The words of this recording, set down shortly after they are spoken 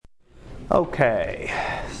Okay,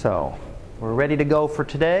 so we're ready to go for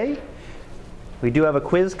today. We do have a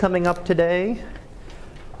quiz coming up today.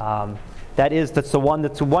 That's one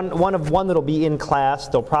that'll be in class.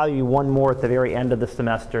 There'll probably be one more at the very end of the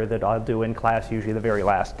semester that I'll do in class, usually the very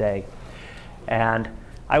last day. And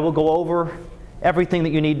I will go over everything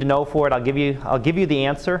that you need to know for it. I'll give you the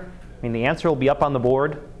answer. I mean, the answer will be up on the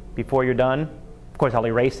board before you're done. Of course, I'll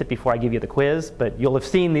erase it before I give you the quiz, but you'll have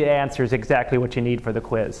seen the answers exactly what you need for the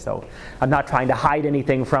quiz. So I'm not trying to hide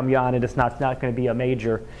anything from you on it. It's not going to be a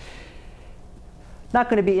major, not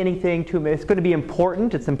going to be anything too, it's going to be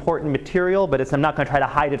important. It's important material, but I'm not going to try to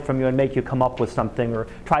hide it from you and make you come up with something or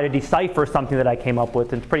try to decipher something that I came up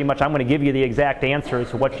with. And pretty much I'm going to give you the exact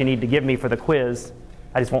answers to what you need to give me for the quiz.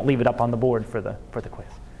 I just won't leave it up on the board for the quiz.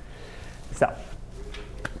 So,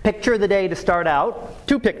 picture of the day to start out.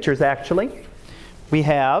 Two pictures, actually. We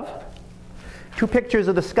have two pictures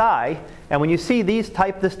of the sky, and when you see this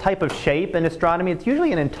type of shape in astronomy, it's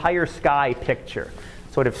usually an entire sky picture,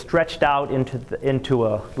 sort of stretched out into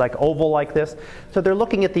a like oval like this. So they're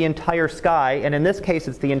looking at the entire sky, and in this case,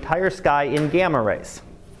 it's the entire sky in gamma rays.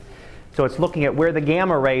 So it's looking at where the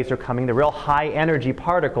gamma rays are coming. The real high energy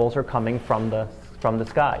particles are coming from the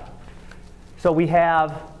sky. So we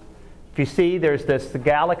have, if you see, there's this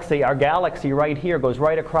galaxy. Our galaxy right here goes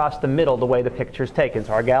right across the middle the way the picture's taken.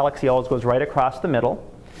 So our galaxy always goes right across the middle.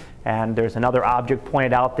 And there's another object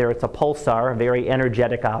pointed out there. It's a pulsar, a very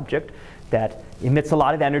energetic object that emits a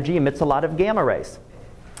lot of energy, emits a lot of gamma rays.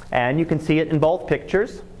 And you can see it in both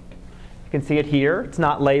pictures. You can see it here. It's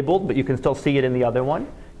not labeled, but you can still see it in the other one.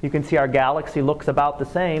 You can see our galaxy looks about the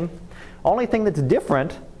same. Only thing that's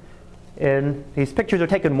different in these pictures are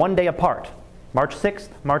taken one day apart. March 6th,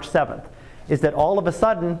 March 7th, is that all of a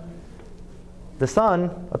sudden the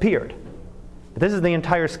sun appeared. This is the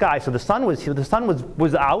entire sky. So the sun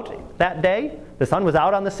was out that day. The sun was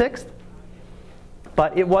out on the 6th,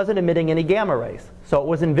 but it wasn't emitting any gamma rays. So it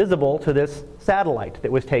was invisible to this satellite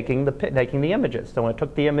that was taking the images. So when it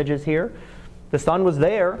took the images here, the sun was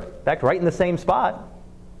there, in fact, right in the same spot,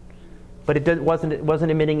 but it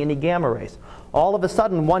wasn't emitting any gamma rays. All of a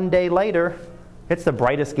sudden, one day later, it's the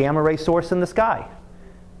brightest gamma ray source in the sky.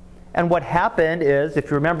 And what happened is,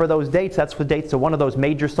 if you remember those dates, that's the dates of one of those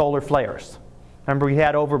major solar flares. Remember we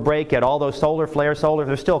had over break, you had all those solar flares,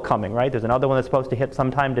 they're still coming, right? There's another one that's supposed to hit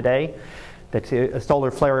sometime today. A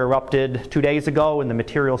solar flare erupted 2 days ago, and the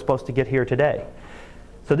material is supposed to get here today.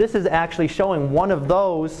 So this is actually showing one of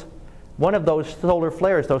those solar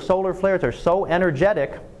flares. Those solar flares are so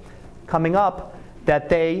energetic coming up that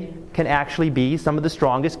they can actually be some of the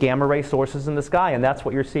strongest gamma ray sources in the sky, and that's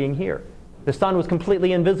what you're seeing here. The sun was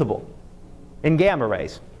completely invisible in gamma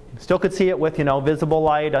rays. You still could see it with, visible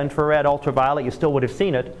light, infrared, ultraviolet, you still would have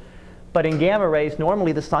seen it. But in gamma rays,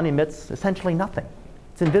 normally the sun emits essentially nothing.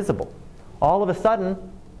 It's invisible. All of a sudden,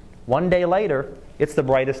 one day later, it's the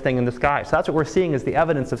brightest thing in the sky. So that's what we're seeing is the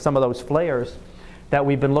evidence of some of those flares that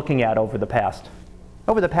we've been looking at over the past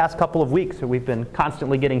couple of weeks. We've been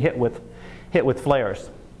constantly getting hit with flares.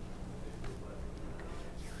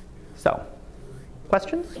 So,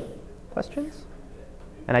 questions?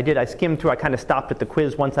 And I skimmed through, I kind of stopped at the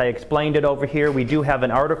quiz once I explained it over here. We do have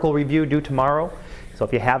an article review due tomorrow. So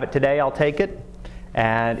if you have it today, I'll take it.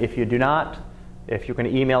 And if you do not, if you're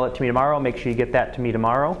going to email it to me tomorrow, make sure you get that to me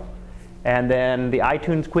tomorrow. And then the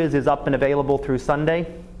iTunes quiz is up and available through Sunday.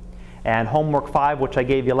 And homework 5, which I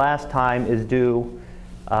gave you last time, is due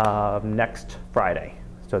next Friday.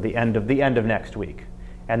 So the end of next week.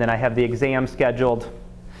 And then I have the exam scheduled.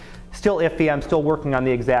 Still iffy. I'm still working on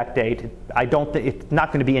the exact date. It's not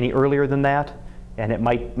going to be any earlier than that, and it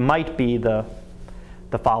might be the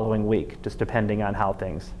following week, just depending on how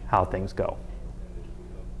things go.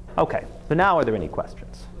 Okay. So now, are there any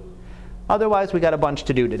questions? Otherwise, we got a bunch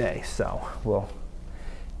to do today, so we'll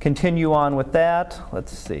continue on with that.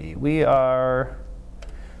 Let's see. We were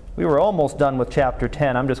almost done with chapter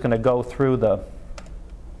 10. I'm just going to go through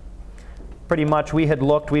pretty much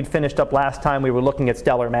we'd finished up last time, we were looking at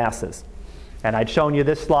stellar masses. And I'd shown you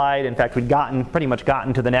this slide. In fact, we'd pretty much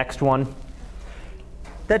gotten to the next one.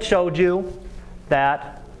 That showed you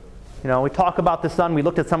that, we talk about the sun. We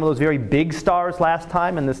looked at some of those very big stars last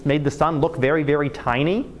time, and this made the sun look very, very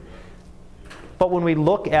tiny. But when we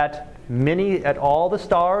look at all the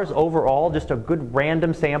stars overall, just a good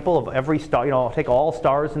random sample of every star, take all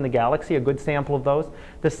stars in the galaxy, a good sample of those,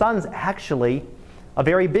 the sun's actually a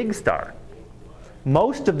very big star.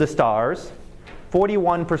 Most of the stars,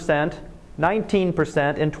 41%,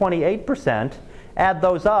 19%, and 28%, add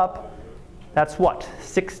those up, that's what?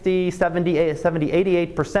 60, 70,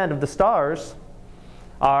 88% of the stars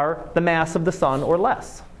are the mass of the sun or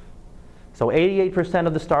less. So 88%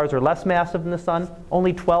 of the stars are less massive than the sun,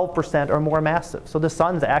 only 12% are more massive. So the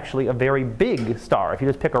sun's actually a very big star. If you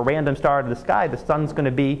just pick a random star out of the sky, the sun's going to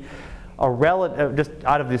be a relative, just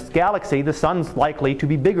out of this galaxy, the sun's likely to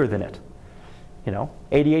be bigger than it.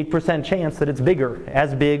 88% chance that it's bigger,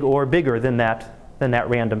 as big or bigger than that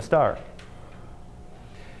random star.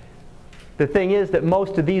 The thing is that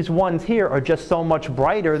most of these ones here are just so much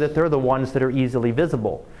brighter that they're the ones that are easily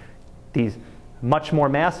visible. These much more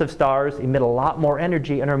massive stars emit a lot more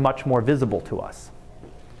energy and are much more visible to us.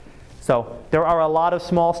 So there are a lot of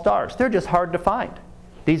small stars. They're just hard to find.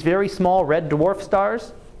 These very small red dwarf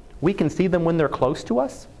stars, we can see them when they're close to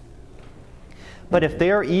us. But if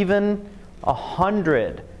they're even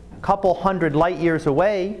 100, a couple hundred light years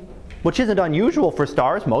away, which isn't unusual for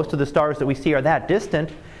stars, most of the stars that we see are that distant,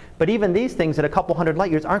 but even these things at a couple hundred light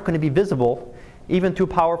years aren't going to be visible even through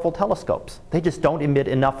powerful telescopes. They just don't emit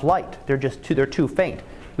enough light. They're too faint.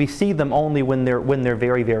 We see them only when they're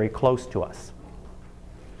very, very close to us.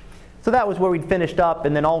 So that was where we'd finished up,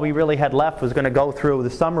 and then all we really had left was going to go through the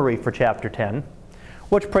summary for Chapter 10,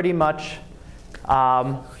 which pretty much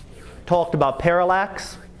talked about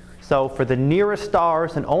parallax. So for the nearest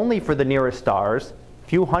stars, and only for the nearest stars, a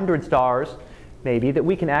few hundred stars maybe, that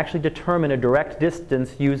we can actually determine a direct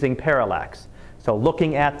distance using parallax. So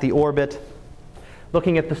looking at the orbit,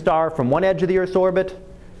 looking at the star from one edge of the Earth's orbit,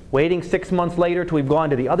 waiting 6 months later till we've gone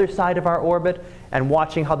to the other side of our orbit, and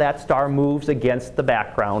watching how that star moves against the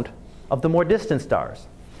background of the more distant stars.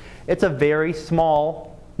 It's a very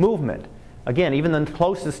small movement. Again, even the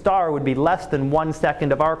closest star would be less than 1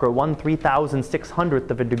 second of arc, or 1/3600th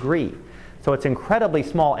of a degree. So it's incredibly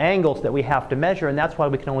small angles that we have to measure, and that's why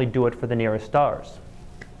we can only do it for the nearest stars.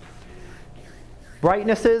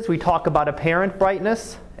 Brightnesses, we talk about apparent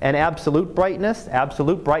brightness and absolute brightness.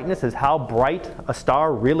 Absolute brightness is how bright a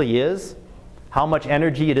star really is, how much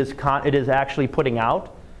energy it is actually putting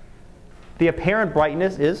out. The apparent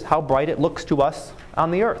brightness is how bright it looks to us on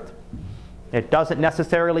the Earth. It doesn't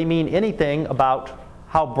necessarily mean anything about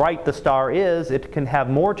how bright the star is. It can have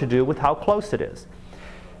more to do with how close it is.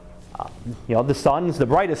 The sun's the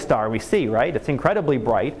brightest star we see, right? It's incredibly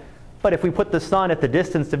bright. But if we put the sun at the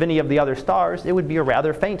distance of any of the other stars, it would be a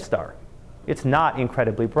rather faint star. It's not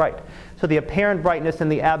incredibly bright. So the apparent brightness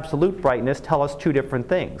and the absolute brightness tell us two different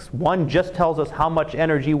things. One just tells us how much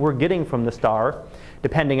energy we're getting from the star,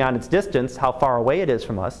 depending on its distance, how far away it is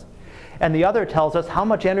from us. And the other tells us how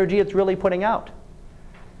much energy it's really putting out.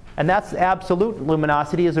 And that's absolute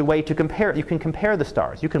luminosity is a way to compare. You can compare the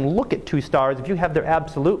stars. You can look at two stars. If you have their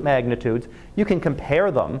absolute magnitudes, you can compare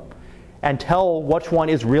them and tell which one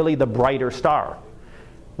is really the brighter star.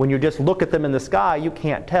 When you just look at them in the sky, you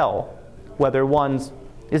can't tell whether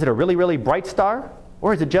is it a really, really bright star,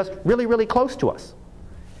 or is it just really, really close to us?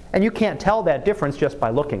 And you can't tell that difference just by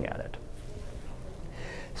looking at it.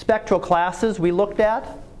 Spectral classes we looked at,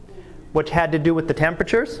 which had to do with the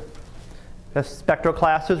temperatures. The spectral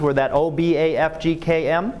classes were that O, B, A, F, G, K,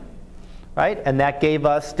 M, right? And that gave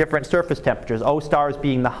us different surface temperatures, O stars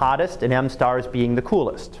being the hottest and M stars being the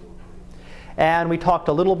coolest. And we talked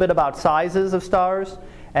a little bit about sizes of stars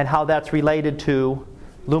and how that's related to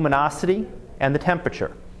luminosity and the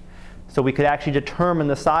temperature. So we could actually determine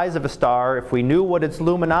the size of a star if we knew what its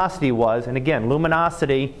luminosity was. And again,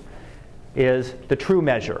 luminosity is the true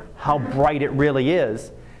measure, how bright it really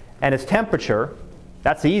is. And its temperature,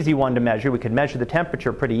 that's the easy one to measure. We could measure the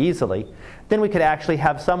temperature pretty easily. Then we could actually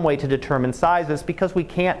have some way to determine sizes, because we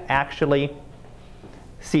can't actually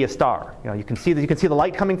see a star. You can see the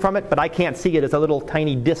light coming from it, but I can't see it as a little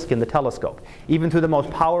tiny disk in the telescope. Even through the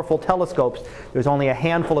most powerful telescopes, there's only a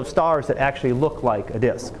handful of stars that actually look like a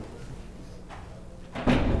disk.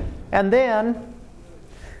 And then,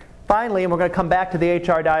 finally, and we're going to come back to the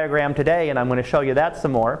HR diagram today, and I'm going to show you that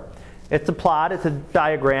some more. It's a plot, it's a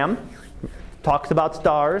diagram, talks about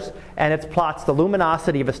stars, and it plots the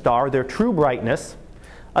luminosity of a star, their true brightness,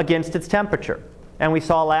 against its temperature. And we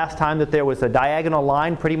saw last time that there was a diagonal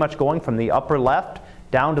line pretty much going from the upper left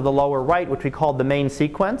down to the lower right, which we called the main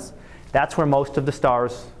sequence. That's where most of the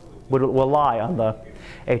stars will lie on the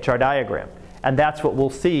HR diagram. And that's what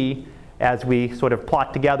we'll see as we sort of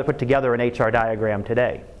put together an HR diagram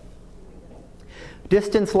today.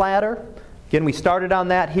 Distance ladder. Again, we started on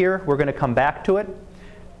that here. We're going to come back to it.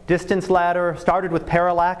 Distance ladder started with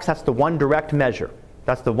parallax. That's the one direct measure.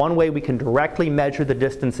 That's the one way we can directly measure the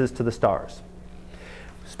distances to the stars.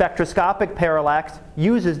 Spectroscopic parallax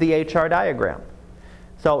uses the HR diagram.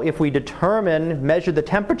 So if we measure the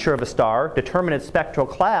temperature of a star, determine its spectral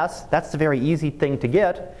class, that's a very easy thing to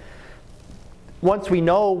get. Once we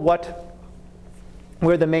know what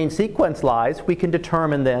where the main sequence lies, we can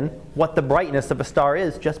determine then what the brightness of a star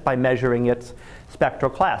is just by measuring its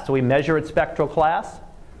spectral class. So we measure its spectral class,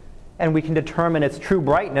 and we can determine its true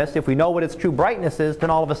brightness. If we know what its true brightness is, then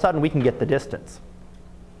all of a sudden we can get the distance.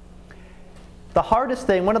 The hardest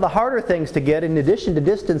thing, one of the harder things to get in addition to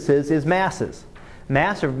distances, is masses.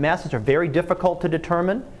 Masses are very difficult to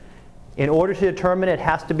determine. In order to determine it,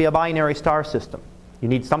 has to be a binary star system. You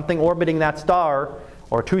need something orbiting that star,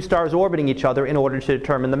 or two stars orbiting each other, in order to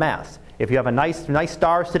determine the mass. If you have a nice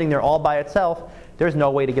star sitting there all by itself, there's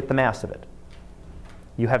no way to get the mass of it.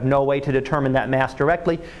 You have no way to determine that mass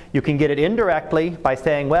directly. You can get it indirectly by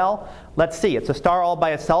saying, well, let's see, it's a star all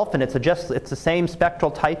by itself, and it's the same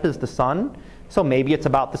spectral type as the sun, so maybe it's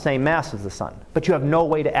about the same mass as the sun. But you have no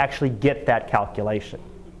way to actually get that calculation.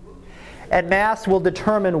 And mass will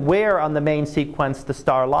determine where on the main sequence the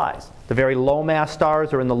star lies. The very low mass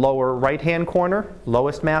stars are in the lower right-hand corner,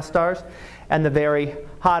 lowest mass stars, and the very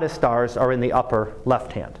hottest stars are in the upper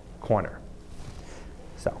left-hand corner.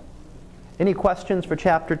 So, any questions for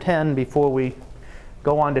Chapter 10 before we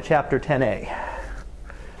go on to Chapter 10a?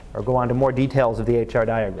 Or go on to more details of the HR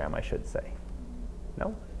diagram, I should say.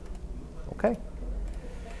 No? Okay.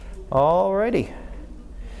 Alrighty.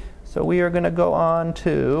 So we are going to go on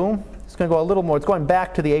to... It's going to go a little more. It's going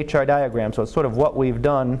back to the HR diagram, so it's sort of what we've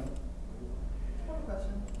done. One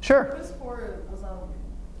question. Sure. Quiz 4 was on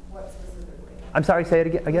what specifically? I'm sorry, say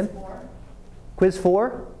it again? Quiz 4? Quiz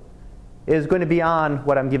 4 is going to be on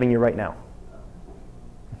what I'm giving you right now.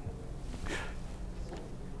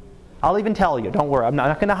 I'll even tell you. Don't worry. I'm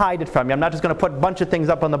not going to hide it from you. I'm not just going to put a bunch of things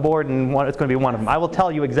up on the board and it's going to be one of them. I will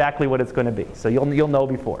tell you exactly what it's going to be, so you'll know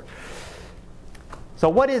before.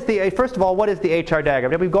 So first of all, what is the HR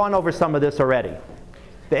diagram? We've gone over some of this already.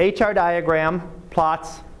 The HR diagram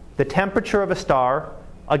plots the temperature of a star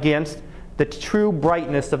against the true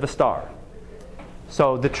brightness of a star.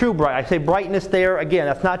 So I say brightness there, again,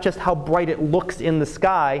 that's not just how bright it looks in the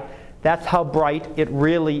sky, that's how bright it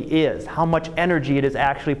really is, how much energy it is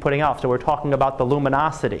actually putting off. So we're talking about the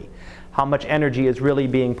luminosity, how much energy is really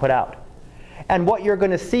being put out. And what you're going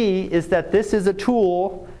to see is that this is a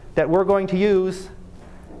tool that we're going to use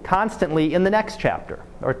constantly in the next chapter,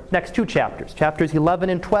 or next two chapters. Chapters 11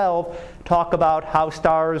 and 12 talk about how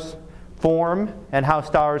stars form and how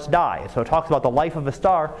stars die. So it talks about the life of a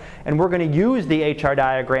star, and we're going to use the HR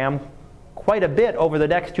diagram quite a bit over the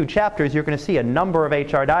next two chapters. You're going to see a number of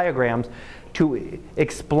HR diagrams to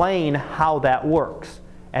explain how that works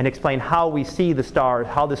and explain how we see the stars,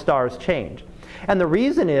 how the stars change. And the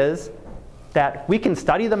reason is that we can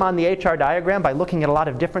study them on the HR diagram by looking at a lot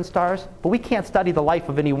of different stars, but we can't study the life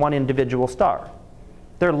of any one individual star.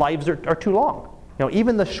 Their lives are too long. You know,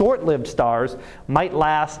 even the short-lived stars might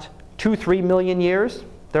last 2-3 million years,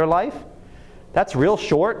 their life. That's real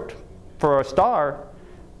short for a star,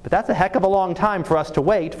 but that's a heck of a long time for us to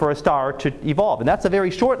wait for a star to evolve. And that's a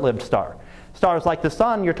very short-lived star. Stars like the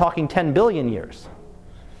sun, you're talking 10 billion years.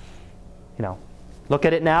 You know, look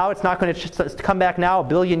at it now. It's not going to come back now a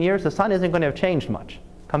billion years. The sun isn't going to have changed much.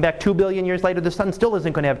 Come back 2 billion years later, the sun still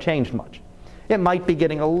isn't going to have changed much. It might be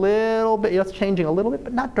getting a little bit, it's changing a little bit,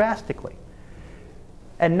 but not drastically.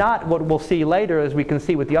 And not what we'll see later, as we can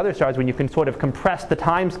see with the other stars, when you can sort of compress the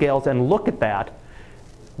timescales and look at that,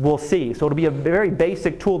 we'll see. So it'll be a very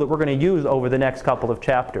basic tool that we're going to use over the next couple of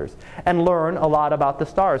chapters and learn a lot about the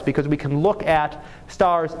stars, because we can look at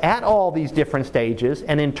stars at all these different stages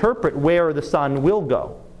and interpret where the sun will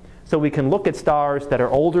go. So we can look at stars that are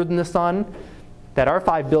older than the sun, that are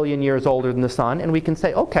 5 billion years older than the sun, and we can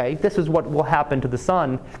say, okay, this is what will happen to the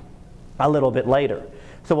sun a little bit later.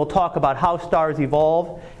 So we'll talk about how stars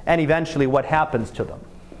evolve and eventually what happens to them.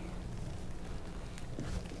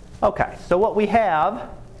 Okay, so what we have,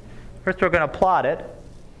 first we're going to plot it.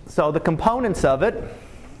 So the components of it,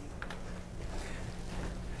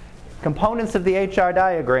 components of the HR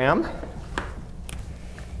diagram,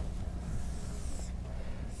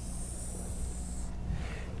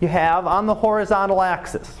 you have on the horizontal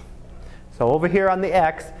axis. So over here on the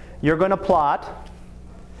X, you're going to plot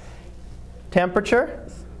temperature,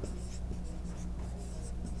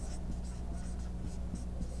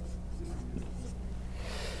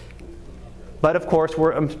 but of course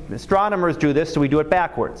astronomers do this, so we do it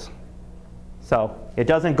backwards. So it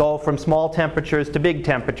doesn't go from small temperatures to big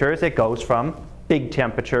temperatures, it goes from big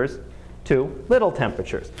temperatures to little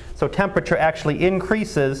temperatures. So temperature actually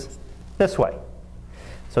increases this way.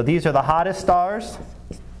 So these are the hottest stars,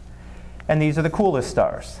 and these are the coolest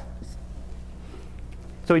stars.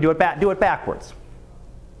 So we do it backwards.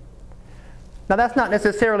 Now that's not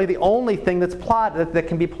necessarily the only thing that's plotted that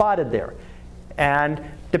can be plotted there. And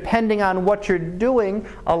depending on what you're doing,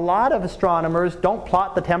 a lot of astronomers don't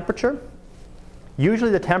plot the temperature. Usually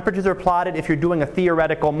the temperatures are plotted if you're doing a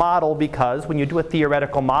theoretical model, because when you do a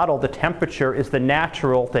theoretical model, the temperature is the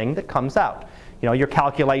natural thing that comes out. You know, your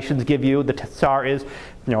calculations give you the star is,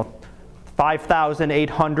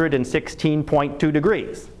 5,816.2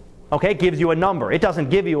 degrees. Okay, it gives you a number. It doesn't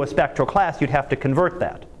give you a spectral class. You'd have to convert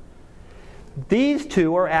that. These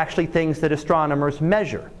two are actually things that astronomers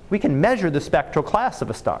measure. We can measure the spectral class of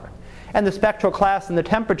a star. And the spectral class and the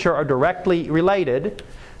temperature are directly related.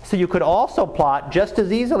 So you could also plot just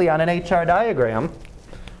as easily on an HR diagram.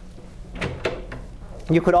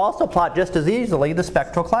 You could also plot just as easily the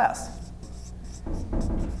spectral class.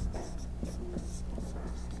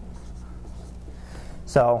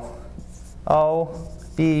 So O,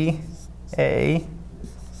 B, A,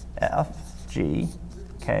 F, G,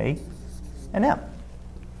 K, and M.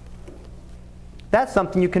 That's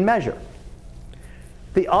something you can measure.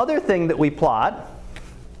 The other thing that we plot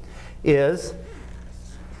is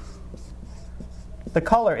the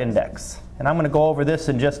color index. And I'm going to go over this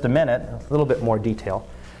in just a minute, a little bit more detail.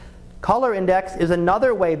 Color index is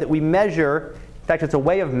another way that we measure. In fact, it's a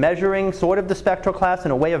way of measuring sort of the spectral class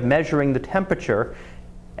and a way of measuring the temperature.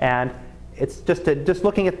 And it's just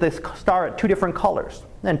looking at this star at two different colors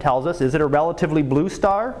and tells us, is it a relatively blue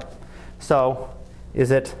star? So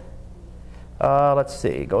is it, let's see,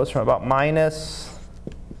 it goes from about minus,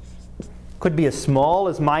 could be as small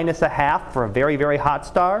as -0.5 for a very, very hot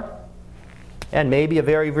star. And maybe a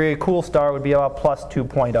very, very cool star would be about plus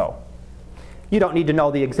 2.0. You don't need to know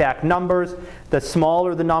the exact numbers. The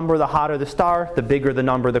smaller the number, the hotter the star. The bigger the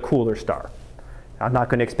number, the cooler star. I'm not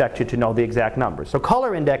going to expect you to know the exact numbers. So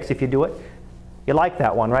color index, if you do it, you like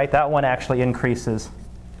that one, right? That one actually increases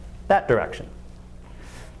that direction.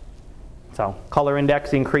 So color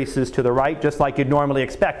index increases to the right, just like you'd normally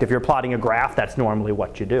expect. If you're plotting a graph, that's normally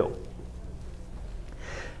what you do.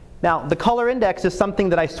 Now, the color index is something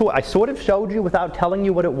that I sort of showed you without telling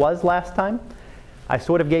you what it was last time. I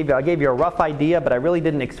gave you a rough idea, but I really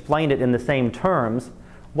didn't explain it in the same terms.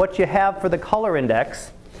 What you have for the color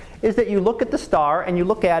index is that you look at the star and you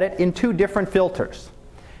look at it in two different filters.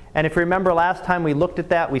 And if you remember last time we looked at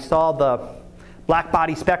that, we saw the black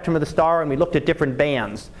body spectrum of the star and we looked at different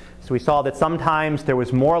bands. So we saw that sometimes there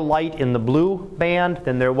was more light in the blue band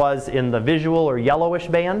than there was in the visual or yellowish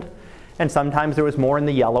band. And sometimes there was more in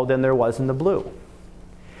the yellow than there was in the blue.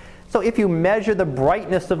 So if you measure the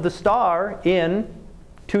brightness of the star in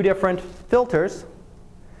two different filters,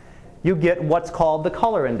 you get what's called the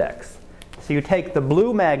color index. So you take the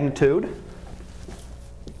blue magnitude.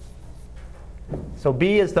 So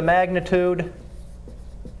B is the magnitude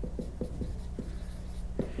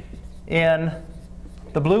in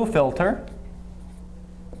the blue filter.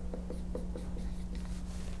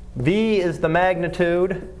 V is the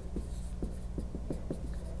magnitude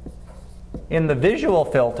in the visual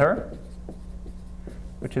filter,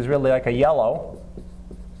 which is really like a yellow.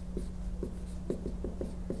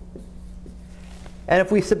 And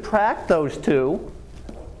if we subtract those two,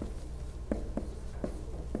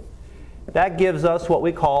 that gives us what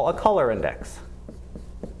we call a color index,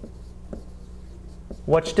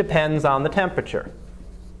 which depends on the temperature.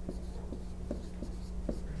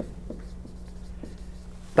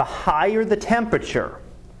 The higher the temperature,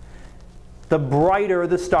 the brighter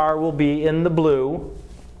the star will be in the blue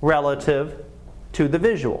relative to the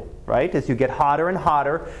visual, right? As you get hotter and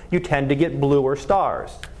hotter, you tend to get bluer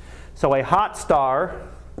stars. So a hot star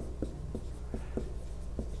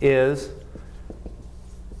is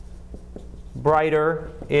brighter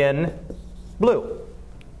in blue.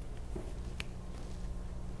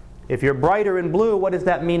 If you're brighter in blue, what does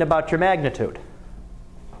that mean about your magnitude?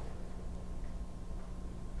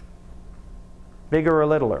 Bigger or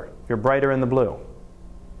littler? If you're brighter in the blue.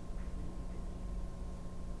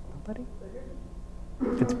 Nobody?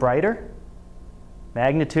 If it's brighter,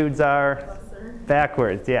 magnitudes are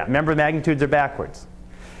backwards. Yeah, remember magnitudes are backwards.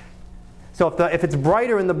 So if it's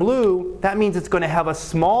brighter in the blue, that means it's going to have a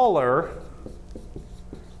smaller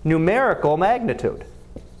numerical magnitude.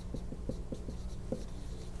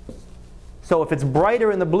 So if it's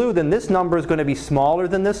brighter in the blue, then this number is going to be smaller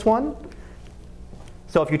than this one.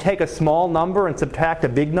 So if you take a small number and subtract a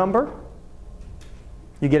big number,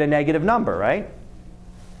 you get a negative number, right?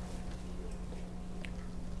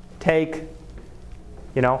 Take,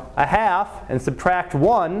 a half and subtract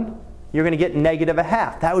 1, you're going to get negative a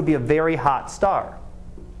half. That would be a very hot star.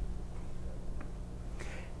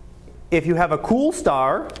 If you have a cool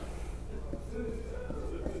star,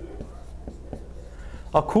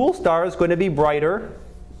 a cool star is going to be brighter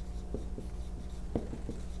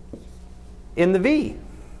in the V,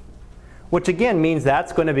 which again means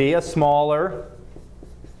that's going to be a smaller,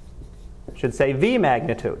 should say V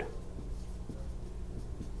magnitude.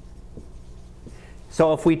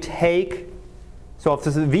 So if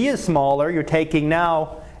this V is smaller, you're taking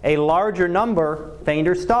now a larger number,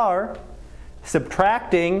 fainter star,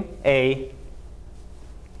 subtracting a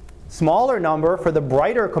smaller number for the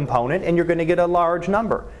brighter component, and you're going to get a large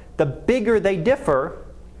number. The bigger they differ,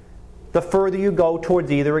 the further you go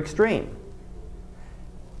towards either extreme.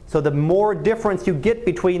 So the more difference you get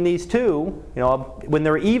between these two, when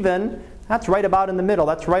they're even, that's right about in the middle.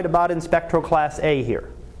 That's right about in spectral class A here.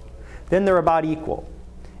 Then they're about equal.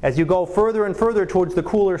 As you go further and further towards the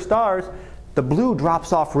cooler stars, the blue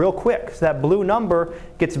drops off real quick. So that blue number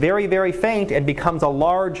gets very, very faint and becomes a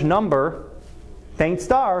large number, faint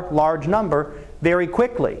star, large number, very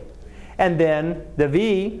quickly. And then the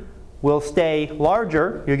V will stay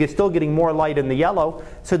larger. You're still getting more light in the yellow.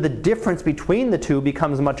 So the difference between the two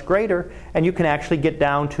becomes much greater, and you can actually get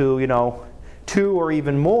down to 2 or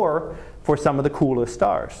even more for some of the coolest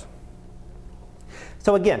stars.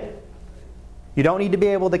 So again, you don't need to be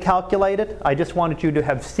able to calculate it. I just wanted you to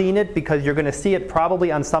have seen it because you're going to see it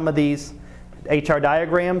probably on some of these HR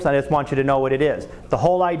diagrams. I just want you to know what it is. The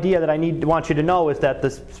whole idea that I want you to know is that the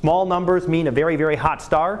small numbers mean a very, very hot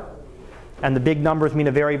star, and the big numbers mean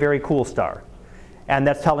a very, very cool star. And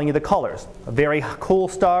that's telling you the colors. A very cool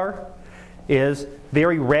star is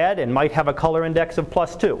very red and might have a color index of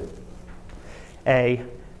 +2. A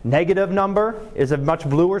negative number is a much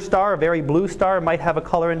bluer star. A very blue star might have a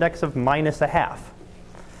color index of -0.5.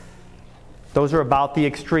 Those are about the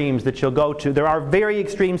extremes that you'll go to. There are very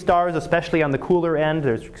extreme stars, especially on the cooler end.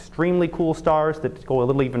 There's extremely cool stars that go a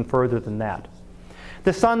little even further than that.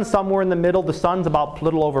 The sun's somewhere in the middle. The sun's about a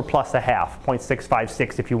little over +0.5,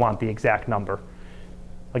 0.656 if you want the exact number.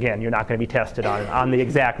 Again, you're not going to be tested on the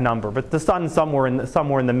exact number, but the sun's somewhere in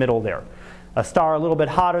the middle there. A star a little bit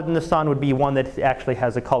hotter than the sun would be one that actually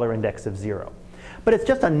has a color index of 0. But it's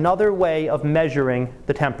just another way of measuring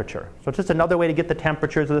the temperature. So it's just another way to get the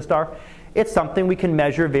temperatures of the star. It's something we can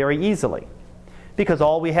measure very easily, because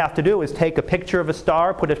all we have to do is take a picture of a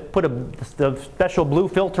star, put a special blue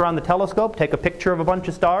filter on the telescope, take a picture of a bunch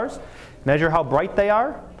of stars, measure how bright they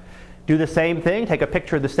are, do the same thing, take a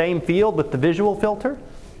picture of the same field with the visual filter,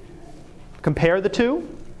 compare the two,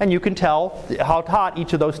 and you can tell how hot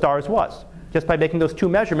each of those stars was. Just by making those two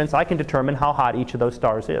measurements, I can determine how hot each of those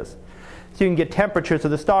stars is. So you can get temperatures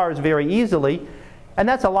of the stars very easily, and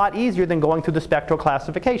that's a lot easier than going through the spectral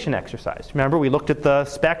classification exercise. Remember, we looked at the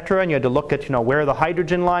spectra, and you had to look at where the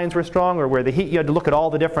hydrogen lines were strong or where the heat. You had to look at all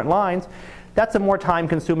the different lines. That's a more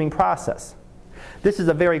time-consuming process. This is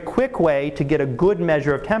a very quick way to get a good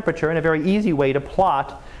measure of temperature and a very easy way to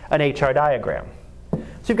plot an HR diagram.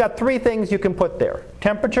 So you've got 3 things you can put there: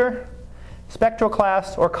 temperature, spectral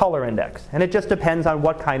class, or color index. And it just depends on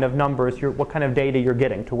what kind of numbers, what kind of data you're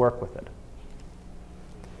getting to work with it.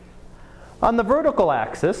 On the vertical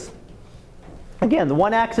axis, again, the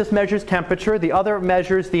one axis measures temperature, the other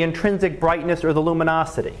measures the intrinsic brightness or the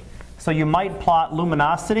luminosity. So you might plot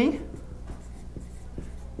luminosity.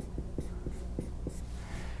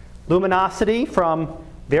 Luminosity from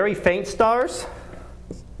very faint stars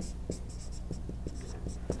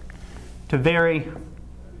to very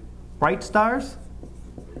bright stars.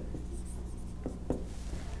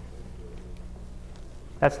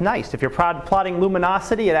 That's nice. If you're plotting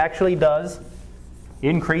luminosity, it actually does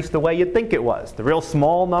increase the way you'd think it was. The real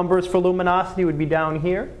small numbers for luminosity would be down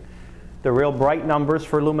here. The real bright numbers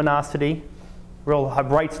for luminosity, real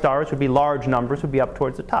bright stars would be large numbers, would be up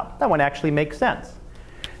towards the top. That one actually makes sense.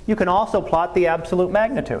 You can also plot the absolute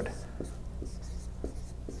magnitude.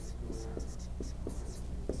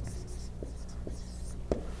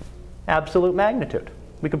 Absolute magnitude.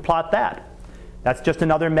 We can plot that. That's just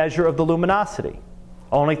another measure of the luminosity.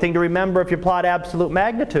 Only thing to remember if you plot absolute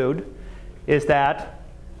magnitude is that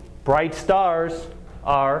bright stars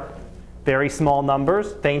are very small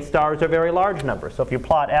numbers, faint stars are very large numbers. So if you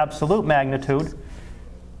plot absolute magnitude,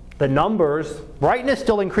 the numbers, brightness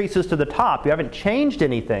still increases to the top. You haven't changed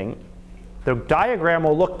anything. The diagram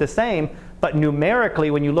will look the same, but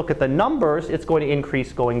numerically when you look at the numbers, it's going to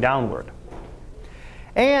increase going downward.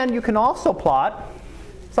 And you can also plot,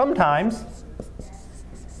 sometimes,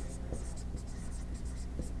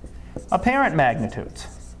 apparent magnitudes.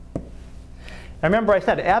 Now remember I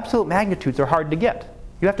said absolute magnitudes are hard to get.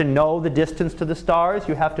 You have to know the distance to the stars.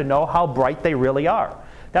 You have to know how bright they really are.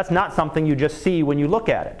 That's not something you just see when you look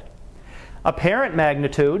at it. Apparent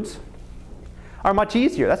magnitudes are much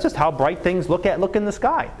easier. That's just how bright things look in the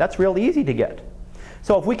sky. That's real easy to get.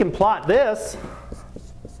 So if we can plot this,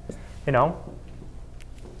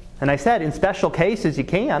 and I said in special cases you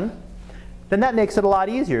can. then that makes it a lot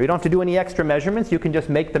easier. You don't have to do any extra measurements. You can just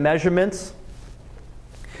make the measurements.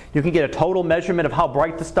 You can get a total measurement of how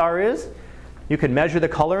bright the star is. You can measure the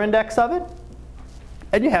color index of it,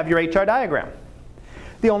 and you have your HR diagram.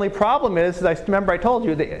 The only problem is, remember I told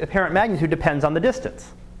you, the apparent magnitude depends on the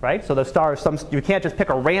distance, right? So the stars, you can't just pick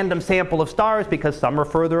a random sample of stars because some are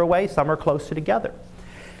further away, some are closer together.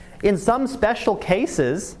 In some special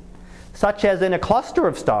cases, such as in a cluster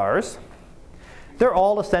of stars, they're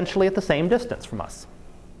all essentially at the same distance from us.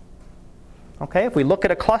 Okay, if we look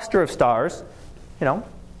at a cluster of stars,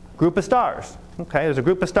 group of stars. Okay, there's a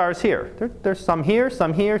group of stars here. There's some here,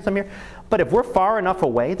 some here, some here. But if we're far enough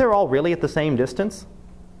away, they're all really at the same distance.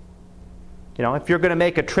 If you're going to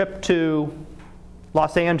make a trip to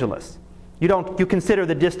Los Angeles, you consider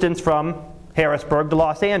the distance from Harrisburg to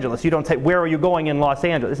Los Angeles. You don't say, where are you going in Los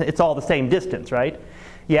Angeles? It's all the same distance, right?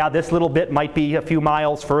 Yeah, this little bit might be a few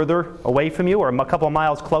miles further away from you or a couple of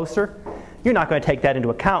miles closer. You're not going to take that into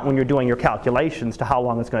account when you're doing your calculations to how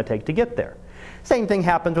long it's going to take to get there. Same thing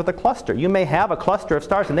happens with a cluster. You may have a cluster of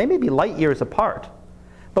stars, and they may be light years apart.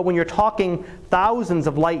 But when you're talking thousands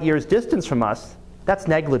of light years distance from us, that's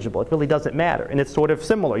negligible. It really doesn't matter. And it's sort of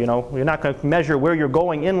similar. You're not going to measure where you're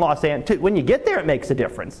going in Los Angeles. When you get there, it makes a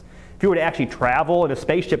difference. If you were to actually travel in a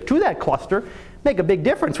spaceship to that cluster, make a big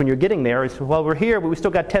difference when you're getting there. It's, well, we're here, but we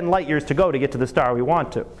still got 10 light years to go to get to the star we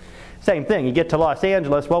want to. Same thing. You get to Los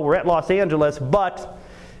Angeles. Well, we're at Los Angeles, but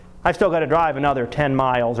I've still got to drive another 10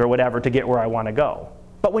 miles or whatever to get where I want to go.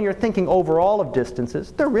 But when you're thinking overall of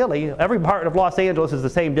distances, every part of Los Angeles is the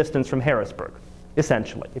same distance from Harrisburg,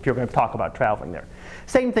 essentially, if you're going to talk about traveling there.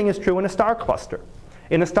 Same thing is true in a star cluster.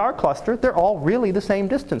 In a star cluster, they're all really the same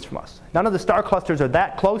distance from us. None of the star clusters are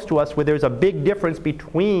that close to us where there's a big difference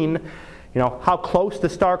between how close the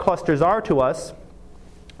star clusters are to us,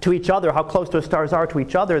 to each other, how close those stars are to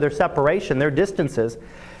each other, their separation, their distances,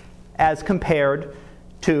 as compared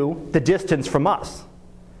to the distance from us.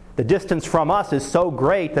 The distance from us is so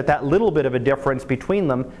great that little bit of a difference between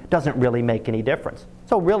them doesn't really make any difference.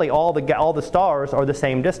 So really all the stars are the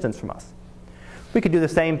same distance from us. We could do the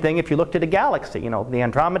same thing if you looked at a galaxy. The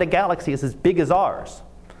Andromeda galaxy is as big as ours.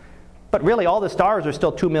 But really all the stars are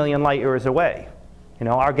still 2 million light years away.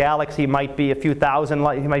 Our galaxy might be a few thousand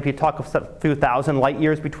light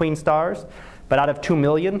years between stars. But out of 2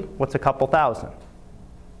 million, what's a couple thousand?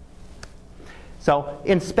 So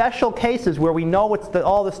in special cases where we know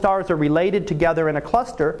all the stars are related together in a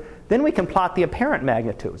cluster, then we can plot the apparent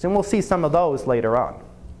magnitudes. And we'll see some of those later on.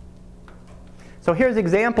 So here's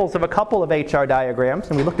examples of a couple of HR diagrams.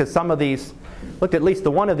 And we looked at some of these, looked at least the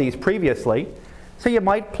one of these previously. So you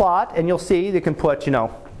might plot, and you'll see you can put,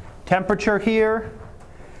 temperature here.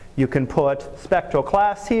 You can put spectral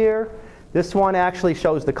class here. This one actually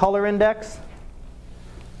shows the color index.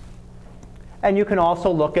 And you can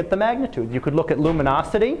also look at the magnitude. You could look at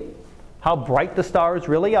luminosity, how bright the stars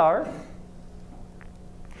really are.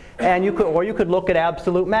 And you could look at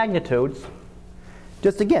absolute magnitudes.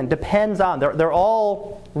 Just again, depends on, they're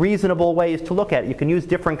all reasonable ways to look at it. You can use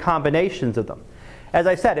different combinations of them. As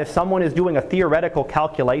I said, if someone is doing a theoretical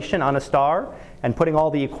calculation on a star and putting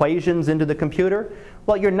all the equations into the computer,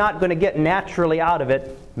 well, you're not going to get naturally out of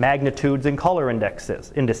it magnitudes and color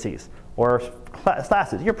indices or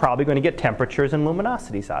classes. You're probably going to get temperatures and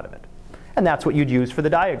luminosities out of it. And that's what you'd use for the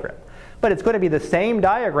diagram. But it's going to be the same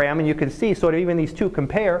diagram, and you can see sort of even these two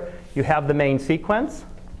compare. You have the main sequence.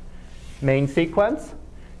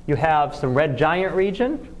 You have some red giant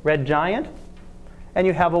region, red giant, and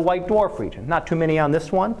you have a white dwarf region. Not too many on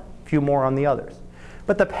this one, a few more on the others.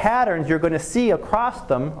 But the patterns you're going to see across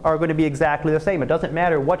them are going to be exactly the same. It doesn't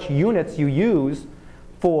matter which units you use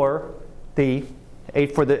for the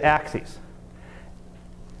axes.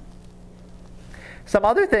 Some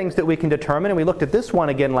other things that we can determine, and we looked at this one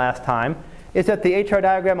again last time, is that the HR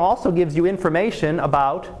diagram also gives you information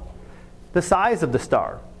about the size of the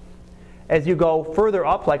star. As you go further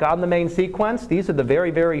up, like on the main sequence, these are the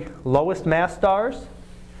very, very lowest mass stars.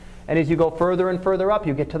 And as you go further and further up,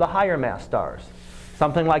 you get to the higher mass stars.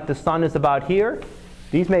 Something like the sun is about here.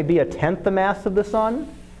 These may be 1/10 the mass of the sun.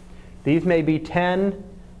 These may be 10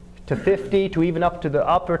 to 50 to even up to the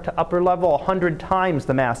upper level, 100 times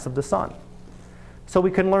the mass of the sun. So we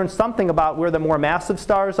can learn something about where the more massive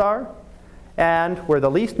stars are and where the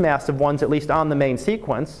least massive ones, at least on the main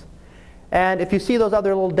sequence. And if you see those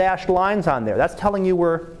other little dashed lines on there, that's telling you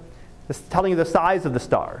the size of the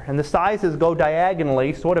star. And the sizes go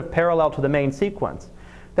diagonally, sort of parallel to the main sequence.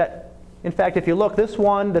 In fact, if you look, this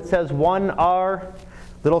one that says 1R,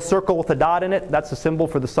 little circle with a dot in it, that's a symbol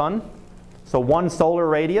for the sun. So 1 solar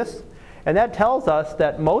radius. And that tells us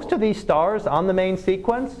that most of these stars on the main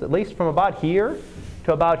sequence, at least from about here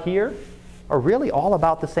to about here, are really all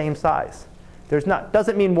about the same size.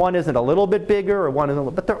 Doesn't mean one isn't a little bit bigger or one isn't a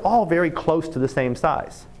little, but they're all very close to the same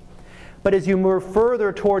size. But as you move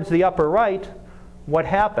further towards the upper right, what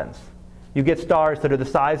happens? You get stars that are the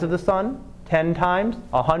size of the sun, 10 times,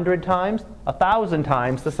 100 times, 1,000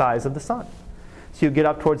 times the size of the sun. So you get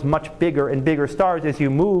up towards much bigger and bigger stars as you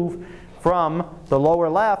move from the lower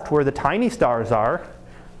left, where the tiny stars are,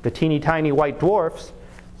 the teeny tiny white dwarfs.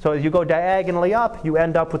 So as you go diagonally up, you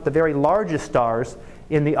end up with the very largest stars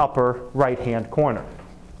in the upper right-hand corner.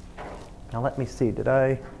 Now let me see,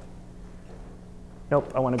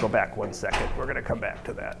 Nope, I want to go back 1 second. We're going to come back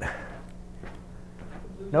to that.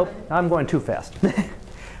 Nope, I'm going too fast.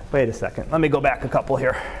 Wait a second, let me go back a couple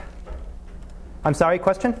here. I'm sorry,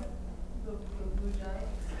 question? The blue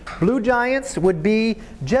giants? Blue giants would be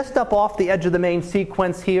just up off the edge of the main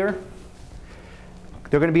sequence here.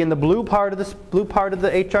 They're going to be in the blue part of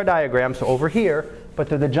the HR diagram, so over here, but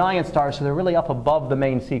they're the giant stars, so they're really up above the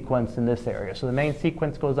main sequence in this area. So the main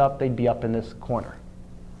sequence goes up, they'd be up in this corner.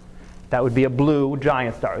 That would be a blue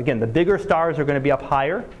giant star. Again, the bigger stars are going to be up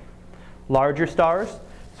higher, larger stars.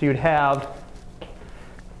 So you'd have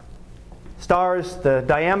stars, the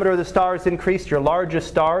diameter of the stars increased. Your largest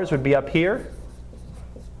stars would be up here,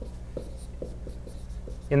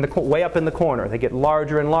 way up in the corner. They get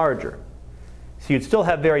larger and larger. So you'd still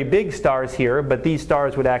have very big stars here, but these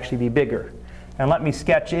stars would actually be bigger. And let me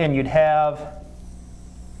sketch in. You'd have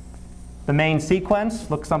the main sequence,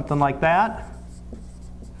 look something like that.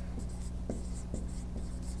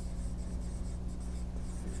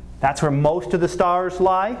 That's where most of the stars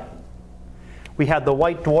lie. We had the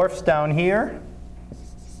white dwarfs down here.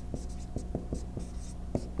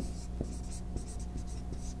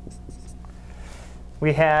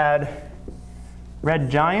 We had red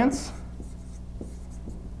giants.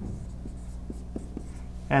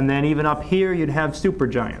 And then even up here, you'd have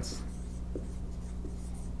supergiants.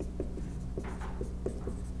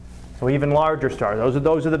 So even larger stars.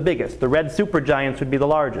 Those are the biggest. The red supergiants would be the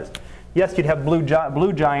largest. Yes, you'd have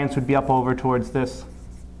blue giants would be up over towards this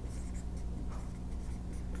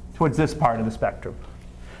part of the spectrum,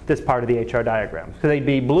 this part of the HR diagram. So they'd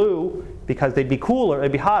be blue because they'd be cooler,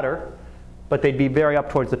 they'd be hotter, but they'd be very up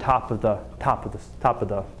towards the top of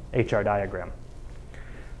the HR diagram.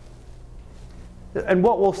 And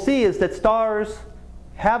what we'll see is that stars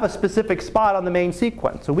have a specific spot on the main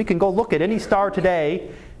sequence. So we can go look at any star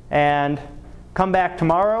today and come back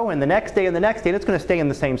tomorrow and the next day and the next day, and it's going to stay in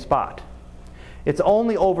the same spot. It's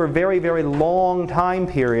only over very, very long time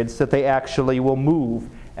periods that they actually will move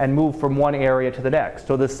and move from one area to the next.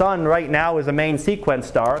 So the sun right now is a main sequence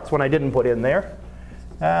star. It's one I didn't put in there.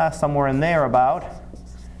 Somewhere in there about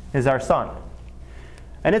is our sun.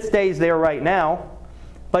 And it stays there right now.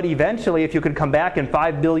 But eventually, if you could come back in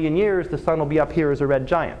 5 billion years, the sun will be up here as a red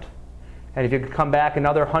giant. And if you could come back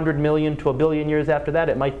another 100 million to a billion years after that,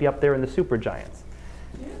 it might be up there in the supergiants.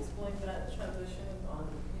 Can you explain that transition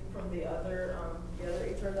from the other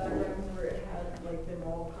HR diagram where it had like them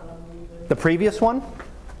all kind of moving? The previous one?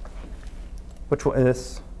 Which one is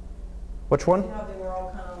this? Which one? See how they were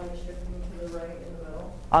all kind of like shifting to the right in the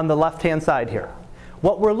middle? On the left-hand side here.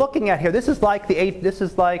 What we're looking at here, this is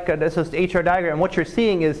HR diagram. What you're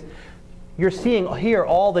seeing is, you're seeing here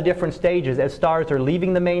all the different stages as stars are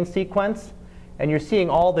leaving the main sequence, and you're seeing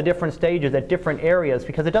all the different stages at different areas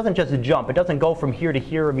because it doesn't just jump. It doesn't go from here to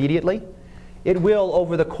here immediately. It will,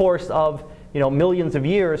 over the course of millions of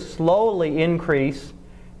years, slowly increase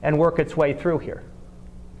and work its way through here.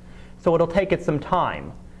 So it'll take it some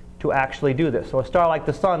time to actually do this. So a star like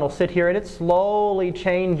the sun will sit here and it's slowly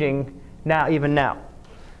changing even now.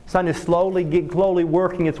 Sun is slowly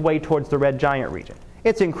working its way towards the red giant region.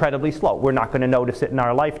 It's incredibly slow. We're not going to notice it in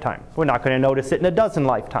our lifetime. We're not going to notice it in a dozen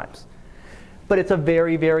lifetimes. But it's a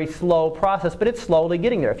very, very slow process, but it's slowly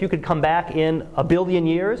getting there. If you could come back in a billion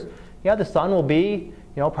years, the sun will be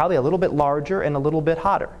probably a little bit larger and a little bit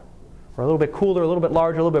hotter, or a little bit cooler, a little bit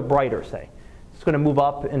larger, a little bit brighter, say. It's going to move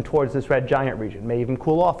up and towards this red giant region, may even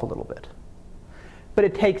cool off a little bit. But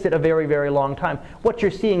it takes it a very, very long time. What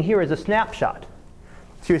you're seeing here is a snapshot.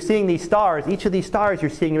 So you're seeing these stars. Each of these stars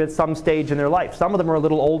you're seeing them at some stage in their life. Some of them are a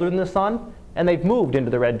little older than the sun, and they've moved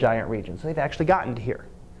into the red giant region. So they've actually gotten to here.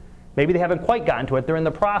 Maybe they haven't quite gotten to it. They're in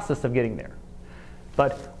the process of getting there.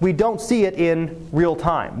 But we don't see it in real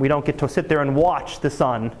time. We don't get to sit there and watch the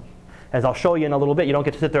sun. As I'll show you in a little bit, you don't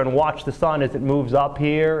get to sit there and watch the sun as it moves up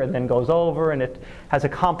here and then goes over, and it has a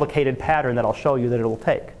complicated pattern that I'll show you that it will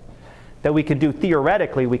take. That we can do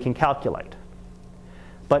theoretically, we can calculate.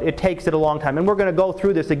 But it takes it a long time. And we're going to go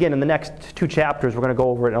through this again in the next 2 chapters. We're going to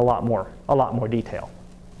go over it in a lot more detail.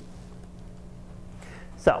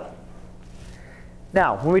 So,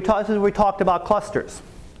 Now, this is when we talked about clusters.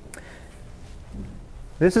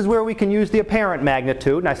 This is where we can use the apparent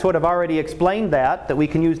magnitude, and I sort of already explained that we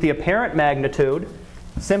can use the apparent magnitude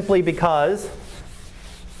simply because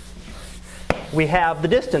we have the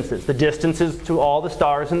distances. The distances to all the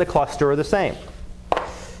stars in the cluster are the same. And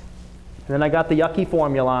then I got the yucky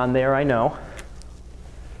formula on there, I know.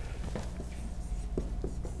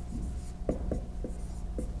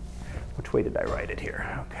 Which way did I write it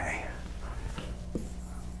here? Okay.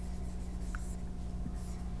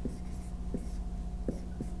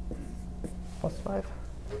 Plus 5?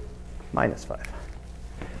 Minus 5.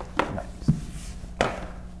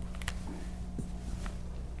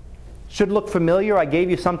 Should look familiar. I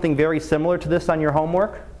gave you something very similar to this on your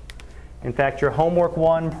homework. In fact, your homework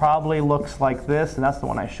one probably looks like this, and that's the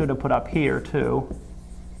one I should have put up here too.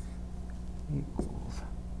 Equals.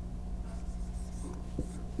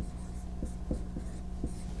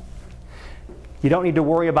 You don't need to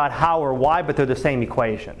worry about how or why, but they're the same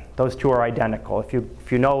equation. Those two are identical. If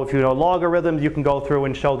you know logarithms, you can go through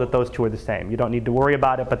and show that those two are the same. You don't need to worry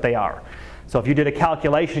about it, but they are. So if you did a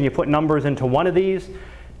calculation, you put numbers into one of these,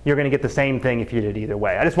 you're going to get the same thing if you did either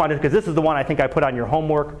way. I just wanted, because this is the one I think I put on your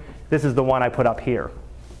homework. This is the one I put up here.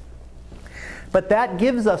 But that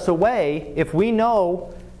gives us a way, if we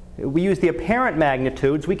know, we use the apparent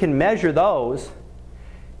magnitudes, we can measure those.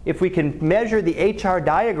 If we can measure the HR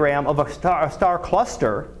diagram of a star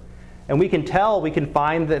cluster, and we can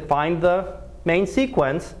find the main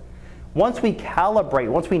sequence, once we calibrate,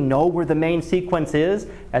 once we know where the main sequence is,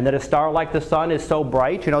 and that a star like the sun is so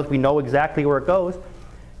bright, we know exactly where it goes,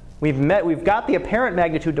 we've got the apparent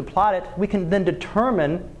magnitude to plot it, we can then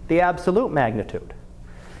determine the absolute magnitude.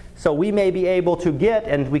 So we may be able to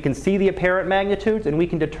and we can see the apparent magnitudes, and we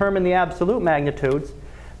can determine the absolute magnitudes.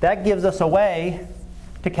 That gives us a way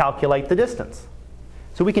to calculate the distance.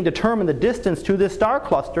 So we can determine the distance to this star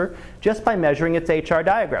cluster just by measuring its HR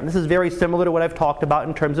diagram. This is very similar to what I've talked about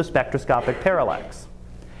in terms of spectroscopic parallax.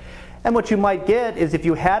 And what you might get is if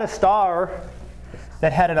you had a star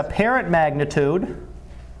that had an apparent magnitude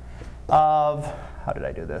of, how did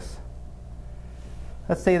I do this?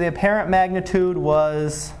 Let's say the apparent magnitude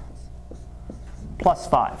was plus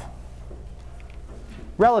 5.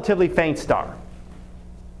 Relatively faint star.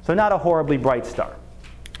 So not a horribly bright star.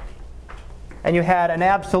 And you had an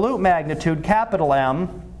absolute magnitude, capital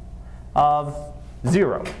M, of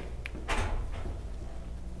 0.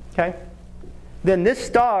 Okay? Then this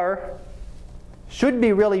star should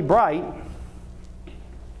be really bright,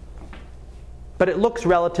 but it looks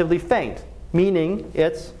relatively faint, meaning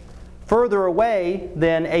it's further away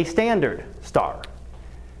than a standard star.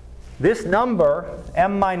 This number,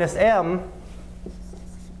 m minus m,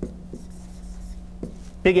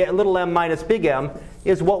 little m minus big M,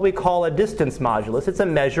 is what we call a distance modulus. It's a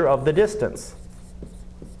measure of the distance.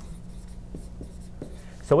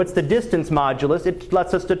 So it's the distance modulus. It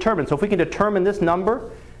lets us determine. So if we can determine this number,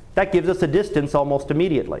 that gives us a distance almost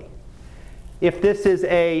immediately. If this is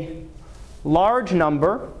a large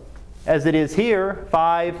number, as it is here,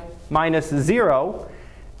 5 minus 0,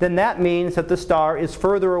 then that means that the star is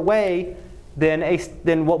further away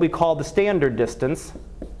than what we call the standard distance.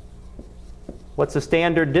 What's the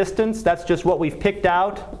standard distance? That's just what we've picked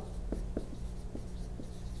out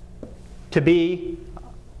to be,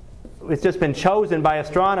 it's just been chosen by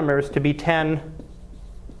astronomers to be 10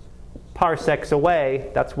 parsecs away.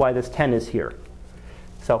 That's why this 10 is here.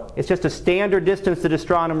 So it's just a standard distance that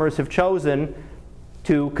astronomers have chosen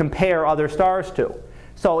to compare other stars to.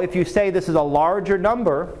 So if you say this is a larger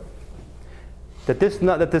number, that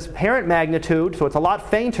this apparent magnitude, so it's a lot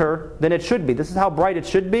fainter than it should be. This is how bright it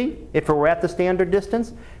should be if it were at the standard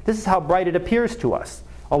distance. This is how bright it appears to us.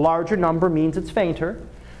 A larger number means it's fainter,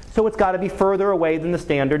 so it's got to be further away than the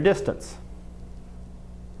standard distance.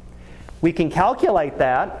 We can calculate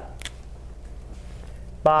that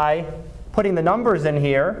by putting the numbers in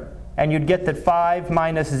here, and you'd get that 5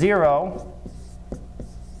 minus 0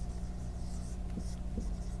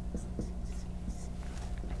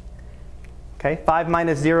 Okay, 5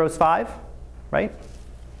 minus 0 is 5, right?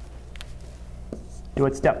 Do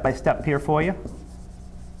it step by step here for you,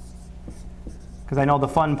 because I know the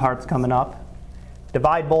fun part's coming up.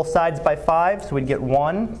 Divide both sides by 5, so we'd get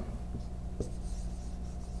 1.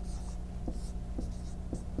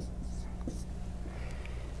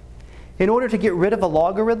 In order to get rid of a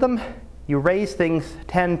logarithm, you raise things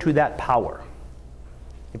 10 to that power.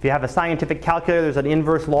 If you have a scientific calculator, there's an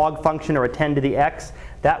inverse log function or a 10 to the x.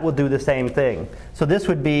 That will do the same thing. So this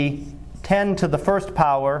would be 10 to the first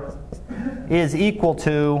power is equal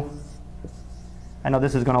to, I know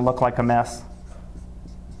this is going to look like a mess,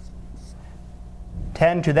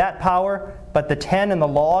 10 to that power, but the 10 and the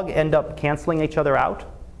log end up canceling each other out.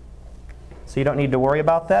 So you don't need to worry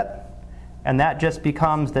about that. And that just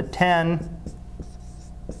becomes that 10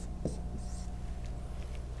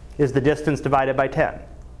 is the distance divided by 10.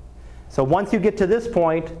 So once you get to this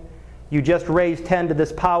point, you just raise 10 to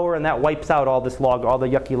this power, and that wipes out all this all the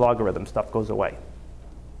yucky logarithm stuff goes away.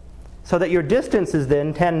 So that your distance is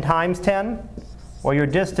then 10 times 10, or your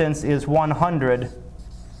distance is 100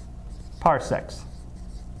 parsecs.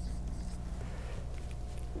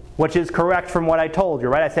 Which is correct from what I told you,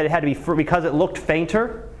 right? I said it had to be, because it looked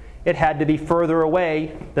fainter, it had to be further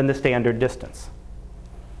away than the standard distance.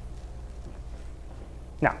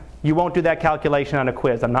 Now, you won't do that calculation on a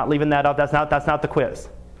quiz. I'm not leaving that up. That's not the quiz.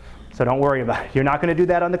 So don't worry about it. You're not going to do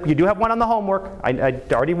that on the, you do have one on the homework.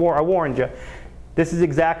 I warned you. This is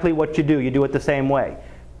exactly what you do. You do it the same way.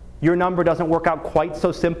 Your number doesn't work out quite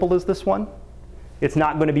so simple as this one. It's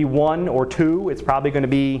not going to be 1 or 2. It's probably going to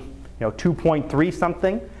be 2.3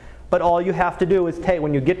 something. But all you have to do is take,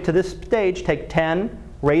 when you get to this stage, take 10,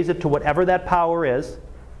 raise it to whatever that power is,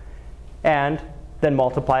 and then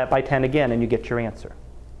multiply it by 10 again, and you get your answer.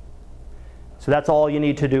 So that's all you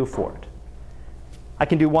need to do for it. I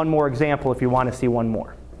can do one more example if you want to see one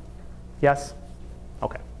more. Yes?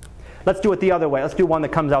 Okay. Let's do it the other way. Let's do one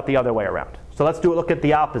that comes out the other way around. So let's look at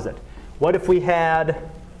the opposite. What if we had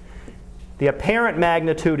the apparent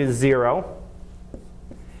magnitude is 0,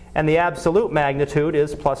 and the absolute magnitude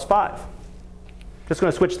is plus 5? Just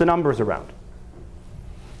going to switch the numbers around.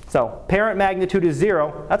 So apparent magnitude is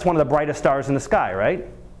 0. That's one of the brightest stars in the sky, right?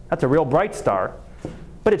 That's a real bright star.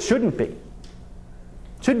 But it shouldn't be.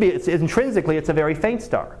 Intrinsically, it's a very faint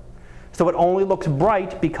star. So it only looks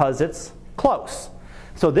bright because it's close.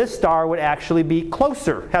 So this star would actually be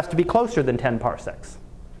closer, has to be closer than 10 parsecs.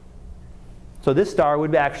 So this star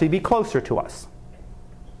would actually be closer to us.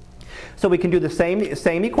 So we can do the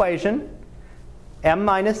same equation. M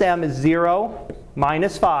minus m is 0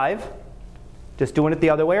 minus 5, just doing it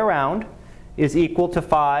the other way around, is equal to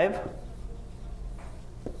 5.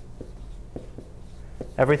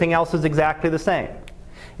 Everything else is exactly the same.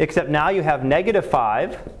 Except now you have negative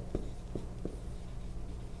 5.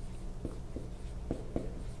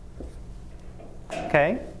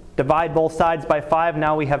 Okay, divide both sides by 5.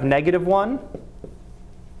 Now we have negative 1.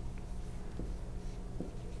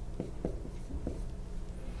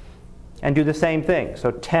 And do the same thing.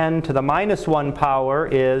 So 10 to the minus 1 power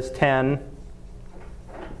is 10.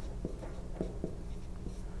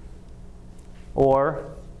 Or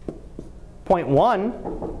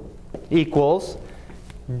 0.1 equals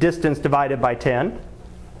distance divided by 10.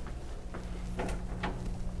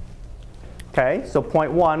 Okay, so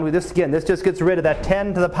 0.1, this just gets rid of that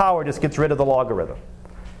 10 to the power, just gets rid of the logarithm.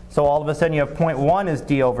 So all of a sudden you have 0.1 is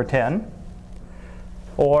d over 10.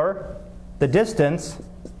 Or the distance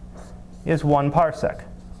is 1 parsec.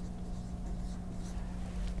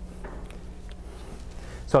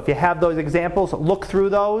 So if you have those examples, look through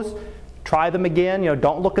those. Try them again.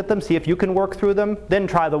 Don't look at them. See if you can work through them. Then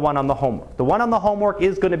try the one on the homework. The one on the homework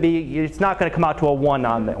is going to be, it's not going to come out to a 1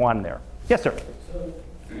 on there. Yes, sir? So,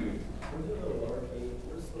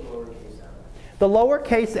 what's the lowercase m? The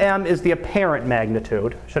lowercase m is the apparent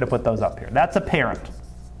magnitude. Should have put those up here. That's apparent.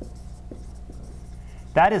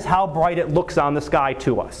 That is how bright it looks on the sky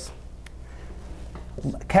to us.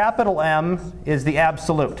 Capital M is the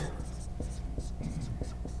absolute.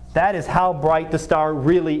 That is how bright the star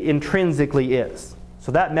really intrinsically is.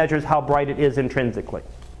 So that measures how bright it is intrinsically.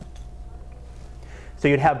 So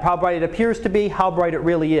you'd have how bright it appears to be, how bright it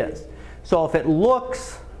really is. So if it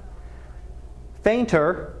looks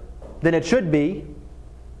fainter than it should be,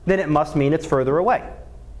 then it must mean it's further away.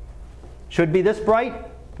 Should be this bright?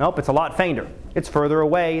 Nope, it's a lot fainter. It's further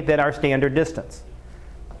away than our standard distance.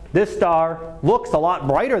 This star looks a lot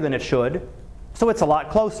brighter than it should, so it's a lot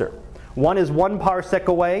closer. One is 1 parsec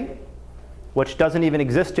away, which doesn't even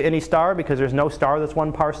exist to any star because there's no star that's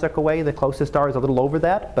 1 parsec away. The closest star is a little over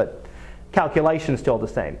that, but calculation's still the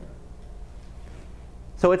same.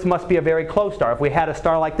 So it must be a very close star. If we had a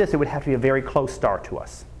star like this, it would have to be a very close star to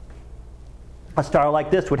us. A star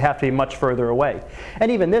like this would have to be much further away.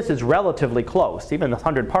 And even this is relatively close. Even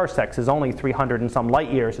 100 parsecs is only 300 and some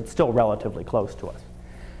light years. It's still relatively close to us.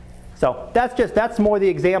 So that's more the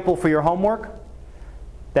example for your homework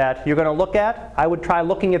that you're going to look at. I would try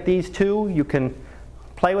looking at these two. You can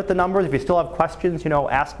play with the numbers. If you still have questions,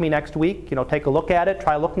 ask me next week. Take a look at it.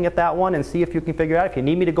 Try looking at that one and see if you can figure it out. If you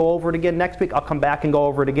need me to go over it again next week, I'll come back and go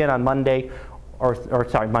over it again on Monday.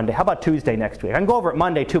 Monday. How about Tuesday next week? I can go over it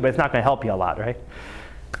Monday too, but it's not going to help you a lot, right?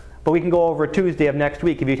 But we can go over Tuesday of next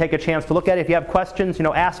week. If you take a chance to look at it, if you have questions,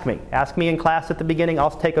 ask me. Ask me in class at the beginning.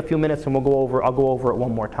 I'll take a few minutes and I'll go over it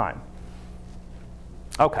one more time.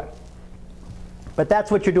 Okay. But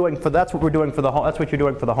that's what you're doing that's what you're doing for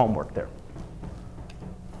the homework there.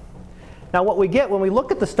 Now what we get when we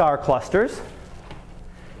look at the star clusters,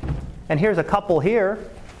 and here's a couple here.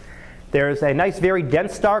 There's a nice very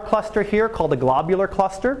dense star cluster here called the globular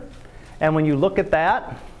cluster. And when you look at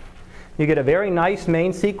that, you get a very nice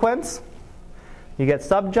main sequence. You get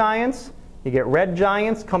subgiants. You get red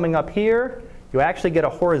giants coming up here. You actually get a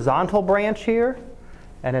horizontal branch here.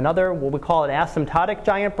 And another, what we call an asymptotic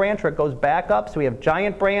giant branch, where it goes back up. So we have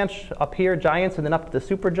giant branch up here, giants, and then up to the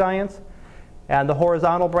supergiants. And the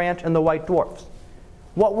horizontal branch and the white dwarfs.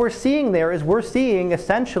 What we're seeing there is we're seeing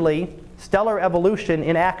essentially stellar evolution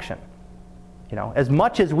in action. As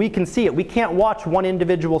much as we can see it, we can't watch one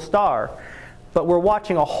individual star. But we're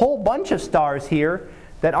watching a whole bunch of stars here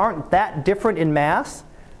that aren't that different in mass,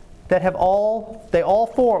 that have they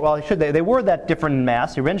were that different in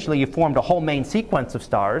mass. Eventually you formed a whole main sequence of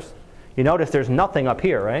stars. You notice there's nothing up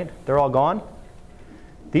here, right? They're all gone.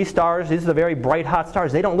 These are the very bright, hot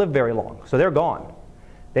stars. They don't live very long, so they're gone.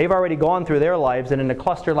 They've already gone through their lives, and in a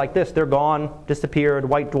cluster like this, they're gone, disappeared,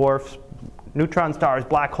 white dwarfs, neutron stars,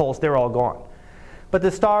 black holes, they're all gone. But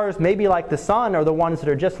the stars, maybe like the sun, are the ones that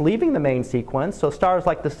are just leaving the main sequence. So stars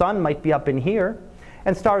like the sun might be up in here.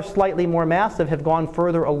 And stars slightly more massive have gone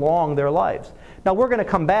further along their lives. Now we're going to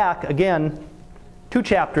come back again 2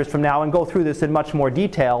 chapters from now and go through this in much more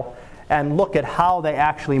detail and look at how they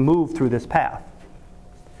actually move through this path.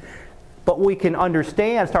 But we can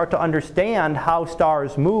start to understand how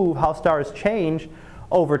stars move, how stars change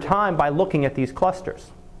over time by looking at these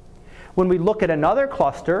clusters. When we look at another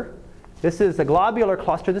cluster, this is a globular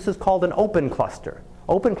cluster. This is called an open cluster.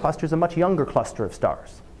 Open cluster is a much younger cluster of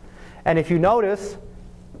stars. And if you notice,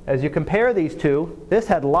 as you compare these two, this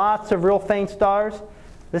had lots of real faint stars.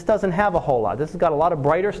 This doesn't have a whole lot. This has got a lot of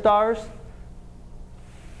brighter stars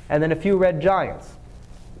and then a few red giants.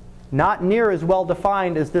 Not near as well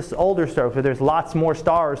defined as this older star, where there's lots more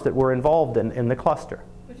stars that were involved in the cluster.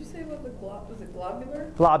 What did you say about the glob? Was it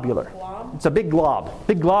globular? Globular. Glob? It's a big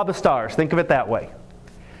glob of stars. Think of it that way.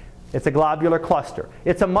 It's a globular cluster.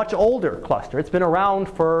 It's a much older cluster. It's been around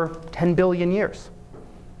for 10 billion years.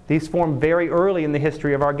 These formed very early in the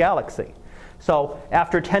history of our galaxy. So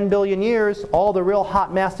after 10 billion years, all the real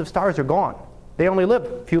hot massive stars are gone. They only live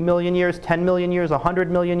a few million years, 10 million years, 100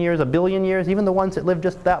 million years, a billion years. Even the ones that live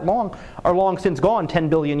just that long are long since gone 10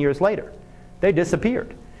 billion years later. They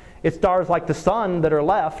disappeared. It's stars like the sun that are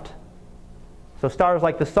left. So stars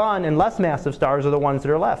like the sun and less massive stars are the ones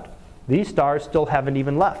that are left. These stars still haven't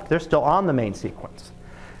even left. They're still on the main sequence.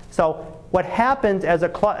 So what happens as a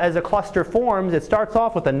cluster forms, it starts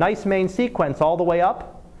off with a nice main sequence all the way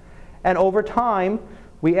up. And over time,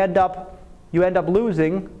 you end up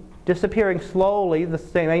disappearing slowly. The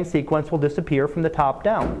main sequence will disappear from the top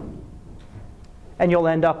down. And you'll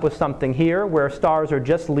end up with something here where stars are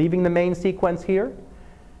just leaving the main sequence here.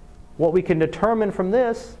 What we can determine from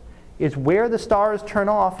this is where the stars turn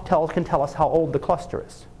off can tell us how old the cluster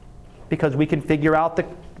is. Because we can figure out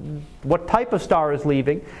what type of star is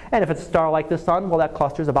leaving. And if it's a star like the sun, well, that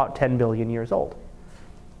cluster is about 10 billion years old.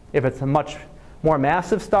 If it's a much more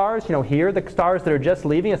massive stars, here, the stars that are just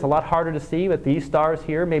leaving, it's a lot harder to see, but these stars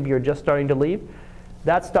here, maybe you're just starting to leave.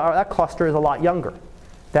 That cluster is a lot younger.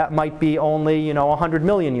 That might be only, 100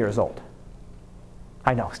 million years old.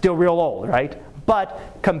 I know, still real old, right?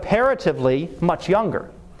 But comparatively, much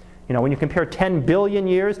younger. When you compare 10 billion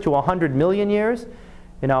years to 100 million years,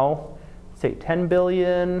 say 10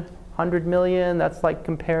 billion, 100 million, that's like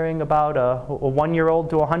comparing about a 1-year-old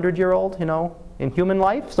to a 100-year-old, in human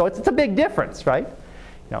life. So it's a big difference, right?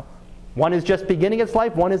 One is just beginning its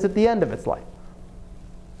life, one is at the end of its life.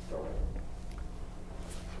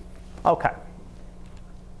 Okay.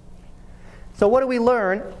 So what do we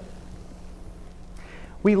learn?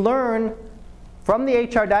 We learn from the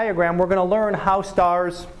HR diagram, we're going to learn how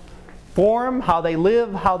stars form, how they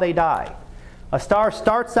live, how they die. A star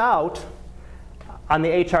starts out on the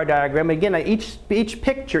HR diagram. Again, each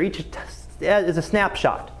picture is a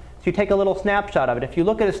snapshot. So you take a little snapshot of it. If you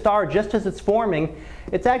look at a star just as it's forming,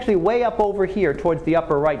 it's actually way up over here towards the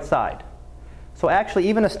upper right side. So actually,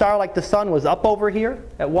 even a star like the sun was up over here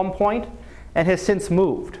at one point and has since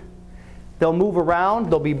moved. They'll move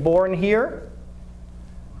around. They'll be born here.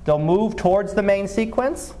 They'll move towards the main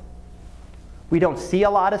sequence. We don't see a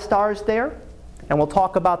lot of stars there. And we'll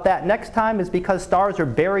talk about that next time, is because stars are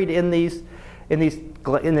buried in this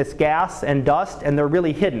gas and dust, and they're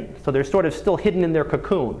really hidden. So they're sort of still hidden in their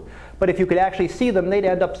cocoon. But if you could actually see them, they'd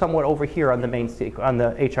end up somewhat over here on the on the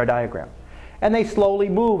HR diagram. And they slowly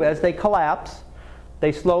move as they collapse.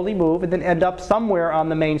 They slowly move and then end up somewhere on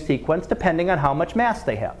the main sequence, depending on how much mass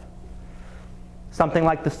they have. Something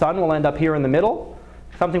like the sun will end up here in the middle.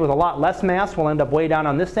 Something with a lot less mass will end up way down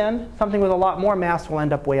on this end. Something with a lot more mass will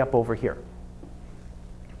end up way up over here.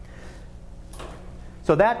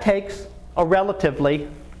 So that takes a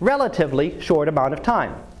relatively short amount of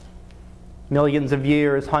time. Millions of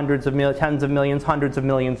years, hundreds of millions, tens of millions, hundreds of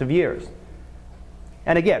millions of years.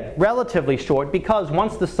 And again, relatively short because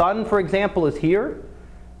once the sun, for example, is here,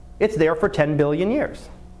 it's there for 10 billion years.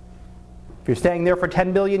 If you're staying there for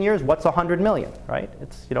 10 billion years, what's 100 million, right?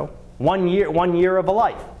 It's, 1 year of a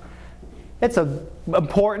life. It's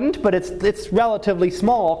important, but it's relatively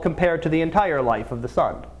small compared to the entire life of the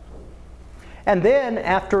sun. And then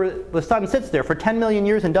after the sun sits there for 10 million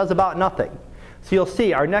years and does about nothing. So you'll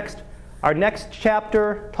see our next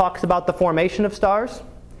chapter talks about the formation of stars.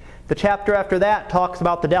 The chapter after that talks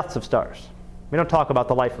about the deaths of stars. We don't talk about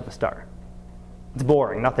the life of a star. It's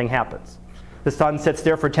boring. Nothing happens. The sun sits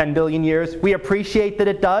there for 10 billion years. We appreciate that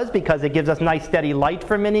it does because it gives us nice steady light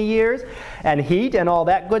for many years and heat and all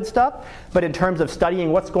that good stuff. But in terms of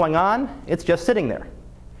studying what's going on, it's just sitting there.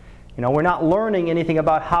 We're not learning anything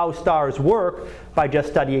about how stars work by just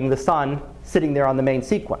studying the sun sitting there on the main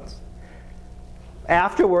sequence.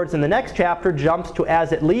 Afterwards, in the next chapter, jumps to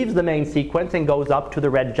as it leaves the main sequence and goes up to the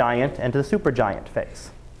red giant and to the supergiant phase.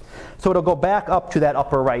 So it'll go back up to that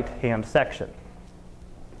upper right-hand section.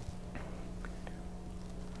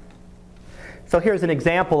 So here's an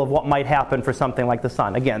example of what might happen for something like the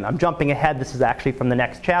sun. Again, I'm jumping ahead. This is actually from the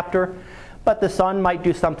next chapter. But the sun might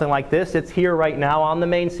do something like this. It's here right now on the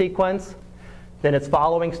main sequence. Then its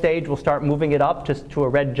following stage will start moving it up just to a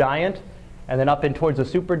red giant, and then up in towards the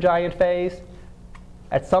supergiant phase.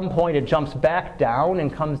 At some point, it jumps back down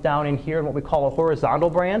and comes down in here in what we call a horizontal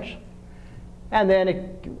branch. And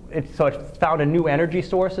then so it's found a new energy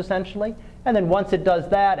source, essentially. And then once it does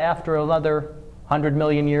that, after another 100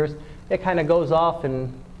 million years, it kind of goes off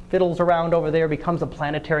and fiddles around over there, becomes a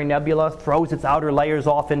planetary nebula, throws its outer layers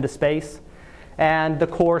off into space, and the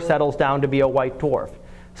core settles down to be a white dwarf.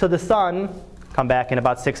 So the sun, come back in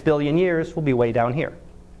about 6 billion years, will be way down here.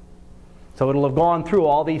 So it'll have gone through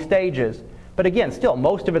all these stages. But again, still,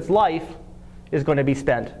 most of its life is going to be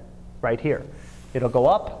spent right here. It'll go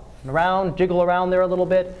up and around, jiggle around there a little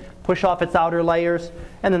bit, push off its outer layers,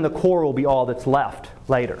 and then the core will be all that's left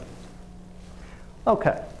later.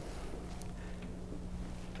 Okay.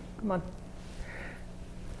 Come on.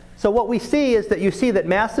 So what we see is that you see that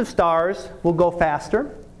massive stars will go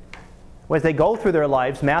faster. As they go through their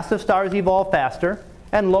lives, massive stars evolve faster,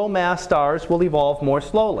 and low-mass stars will evolve more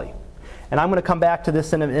slowly. And I'm going to come back to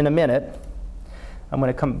this in a minute. I'm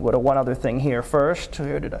going to come with one other thing here first.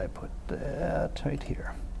 Where did I put that? Right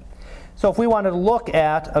here. So if we wanted to look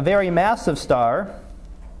at a very massive star,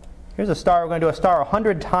 here's a star. We're going to do a star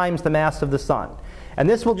 100 times the mass of the sun. And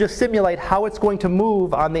this will just simulate how it's going to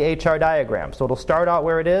move on the HR diagram. So it'll start out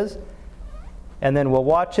where it is, and then we'll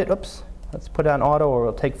watch it. Oops, let's put it on auto or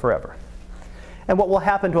it'll take forever. And what will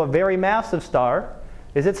happen to a very massive star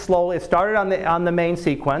is it started on the main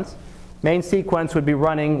sequence. Main sequence would be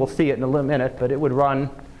running, we'll see it in a little minute, but it would run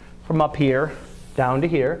from up here down to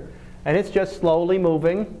here. And it's just slowly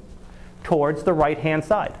moving towards the right-hand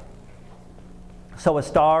side. So a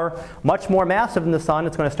star much more massive than the sun,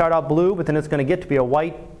 it's going to start out blue, but then it's going to get to be a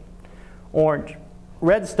white, orange,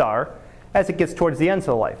 red star as it gets towards the end of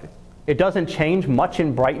the life. It doesn't change much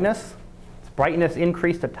in brightness. Its brightness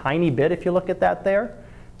increased a tiny bit if you look at that there,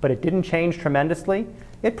 but it didn't change tremendously.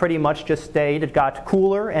 It pretty much just stayed. It got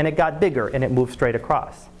cooler and it got bigger and it moved straight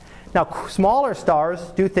across. Now smaller stars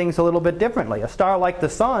do things a little bit differently. A star like the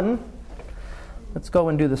sun, let's go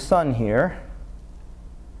and do the sun here.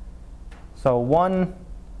 So 1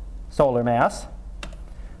 solar mass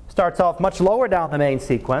starts off much lower down the main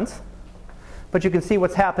sequence, but you can see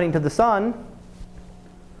what's happening to the sun.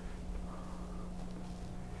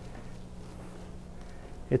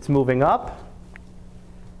 It's moving up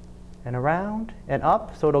and around and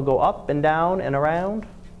up, so it'll go up and down and around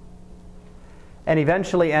and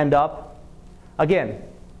eventually end up, again,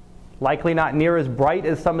 likely not near as bright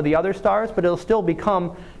as some of the other stars, but it'll still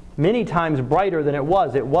become many times brighter than it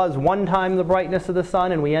was. It was 1 time the brightness of the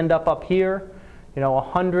sun, and we end up here,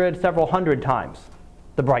 several hundred times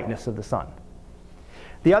the brightness of the sun.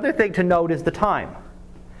 The other thing to note is the time.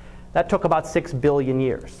 That took about 6 billion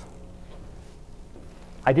years.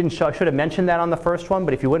 I should have mentioned that on the first one,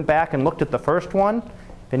 but if you went back and looked at the first one,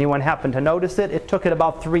 if anyone happened to notice it, it took it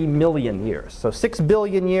about 3 million years. So 6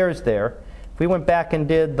 billion years there. If we went back and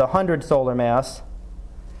did the 100 solar mass,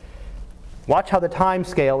 Watch how the time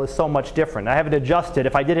scale is so much different. I have it adjusted.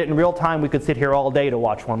 If I did it in real time, we could sit here all day to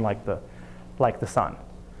watch one like the sun.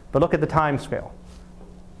 But look at the time scale.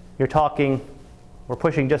 You're talking, we're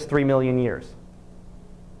pushing just 3 million years.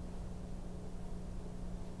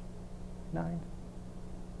 9,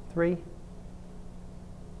 3.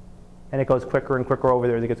 And it goes quicker and quicker over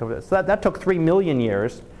there as it gets over there. So that took 3 million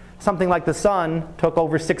years. Something like the sun took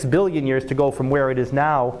over 6 billion years to go from where it is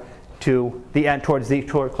now to the end,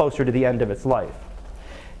 closer to the end of its life.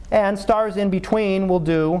 And stars in between will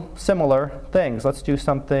do similar things. Let's do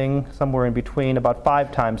something somewhere in between, about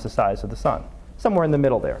 5 times the size of the sun. Somewhere in the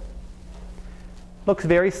middle there. Looks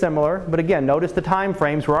very similar, but again, notice the time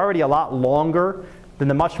frames were already a lot longer than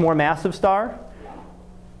the much more massive star.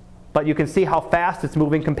 But you can see how fast it's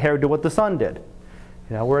moving compared to what the sun did.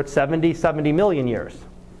 We're at 70 million years.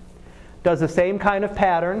 Does the same kind of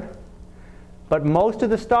pattern, but most of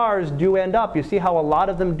the stars do end up, you see how a lot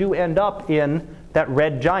of them do end up in that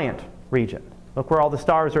red giant region. Look where all the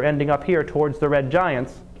stars are ending up here towards the red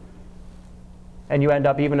giants. And you end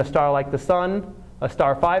up even a star like the sun, a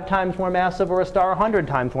star 5 times more massive, or a star 100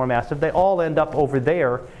 times more massive. They all end up over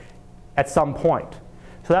there at some point.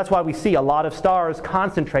 So that's why we see a lot of stars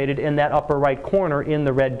concentrated in that upper right corner in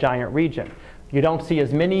the red giant region. You don't see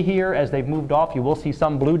as many here as they've moved off. You will see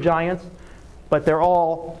some blue giants, but they're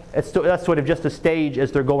all, that's sort of just a stage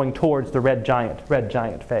as they're going towards the red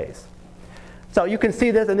giant phase. So you can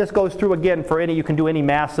see this, and this goes through again for you can do any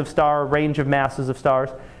massive star, range of masses of stars.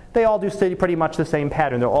 They all do pretty much the same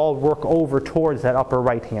pattern. They'll all work over towards that upper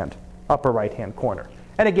right hand corner.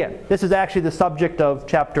 And again, this is actually the subject of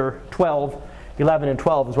chapter 12. 11 and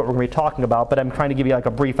 12 is what we're going to be talking about, but I'm trying to give you like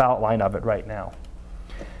a brief outline of it right now.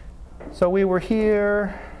 So we were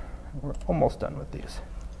here. We're almost done with these.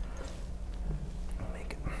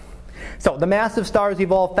 So the massive stars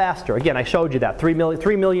evolve faster. Again, I showed you that. 3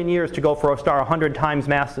 million years to go for a star 100 times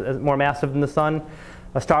more massive than the sun.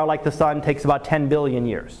 A star like the sun takes about 10 billion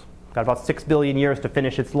years. Got about 6 billion years to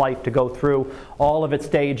finish its life, to go through all of its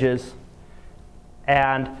stages.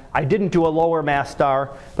 And I didn't do a lower mass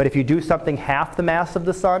star, but if you do something half the mass of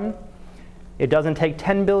the sun, it doesn't take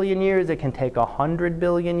 10 billion years, it can take 100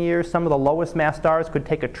 billion years. Some of the lowest mass stars could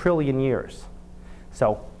take 1 trillion years.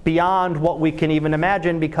 So beyond what we can even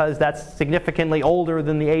imagine, because that's significantly older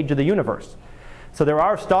than the age of the universe. So there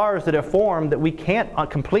are stars that have formed that we can't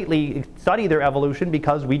completely study their evolution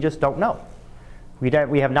because we just don't know.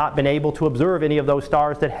 We have not been able to observe any of those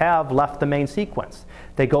stars that have left the main sequence.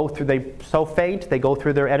 They're so faint, they go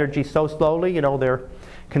through their energy so slowly, they're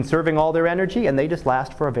conserving all their energy, and they just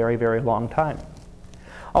last for a very, very long time.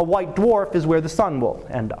 A white dwarf is where the sun will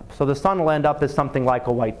end up. So the sun will end up as something like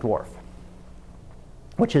a white dwarf,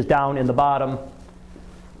 which is down in the bottom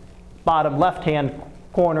left-hand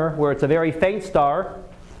corner, where it's a very faint star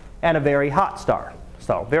and a very hot star.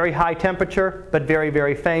 So very high temperature, but very,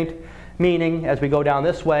 very faint, meaning as we go down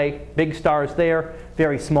this way, big stars there,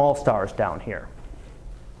 very small stars down here.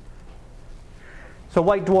 So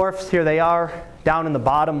white dwarfs, here they are, down in the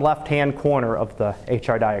bottom left-hand corner of the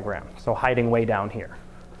HR diagram, so hiding way down here.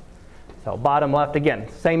 So bottom left, again,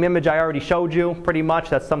 same image I already showed you, pretty much.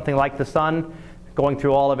 That's something like the sun, going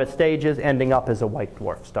through all of its stages, ending up as a white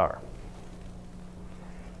dwarf star.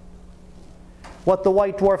 What the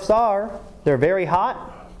white dwarfs are, they're very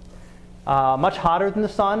hot, much hotter than the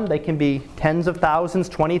sun. They can be tens of thousands,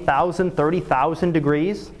 20,000, 30,000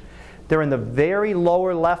 degrees. They're in the very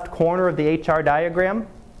lower left corner of the HR diagram.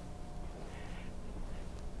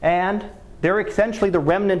 And they're essentially the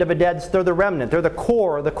remnant of a they're the remnant. They're the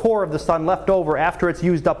core of the sun left over after it's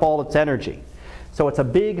used up all its energy. So it's a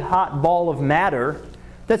big hot ball of matter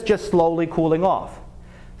that's just slowly cooling off.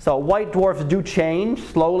 So white dwarfs do change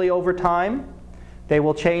slowly over time. They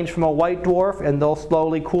will change from a white dwarf and they'll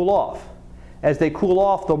slowly cool off. As they cool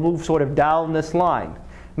off, they'll move sort of down this line,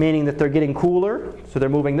 meaning that they're getting cooler, so they're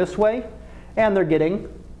moving this way, and they're getting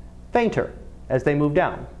fainter as they move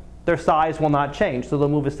down. Their size will not change, so they'll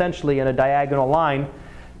move essentially in a diagonal line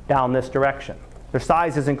down this direction. Their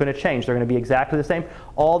size isn't going to change. They're going to be exactly the same.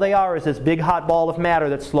 All they are is this big hot ball of matter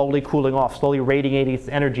that's slowly cooling off, slowly radiating its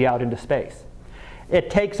energy out into space. It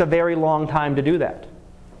takes a very long time to do that.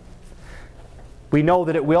 We know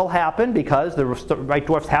that it will happen because the white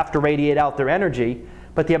dwarfs have to radiate out their energy,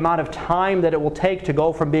 but the amount of time that it will take to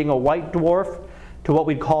go from being a white dwarf to what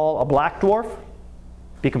we'd call a black dwarf,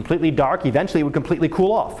 be completely dark, eventually it would completely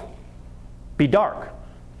cool off, be dark.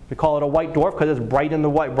 We call it a white dwarf because it's bright in the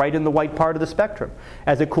white part of the spectrum.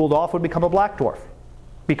 As it cooled off, it would become a black dwarf,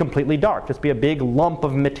 be completely dark, just be a big lump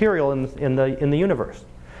of material in the universe.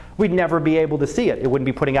 We'd never be able to see it. It wouldn't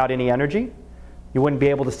be putting out any energy. You wouldn't be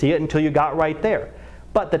able to see it until you got right there.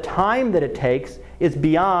 But the time that it takes is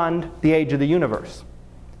beyond the age of the universe.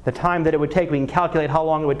 The time that it would take, we can calculate how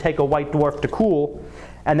long it would take a white dwarf to cool,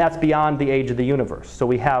 and that's beyond the age of the universe.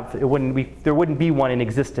 So there wouldn't be one in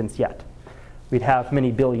existence yet. We'd have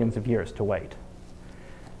many billions of years to wait.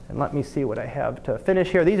 And let me see what I have to finish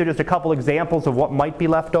here. These are just a couple examples of what might be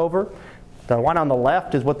left over. The one on the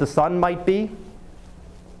left is what the sun might be.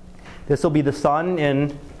 This will be the sun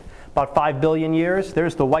in about 5 billion years.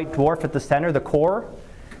 There's the white dwarf at the center, the core.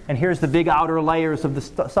 And here's the big outer layers of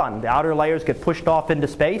the sun. The outer layers get pushed off into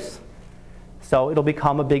space, so it'll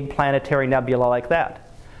become a big planetary nebula like that.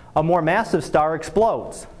 A more massive star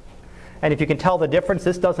explodes. And if you can tell the difference,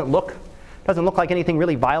 this doesn't look like anything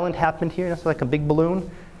really violent happened here. It's like a big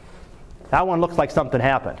balloon. That one looks like something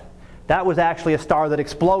happened. That was actually a star that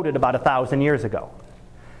exploded about 1,000 years ago.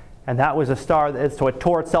 And that was a star, so it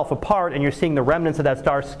tore itself apart, and you're seeing the remnants of that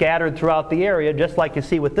star scattered throughout the area, just like you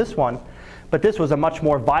see with this one. But this was a much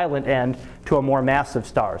more violent end to a more massive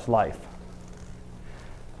star's life.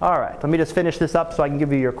 All right, let me just finish this up so I can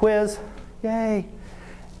give you your quiz. Yay.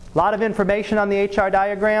 A lot of information on the HR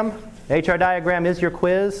diagram. The HR diagram is your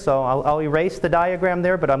quiz, so I'll erase the diagram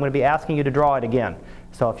there, but I'm going to be asking you to draw it again.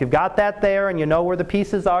 So if you've got that there and you know where the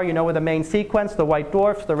pieces are, you know where the main sequence, the white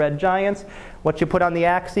dwarfs, the red giants, what you put on the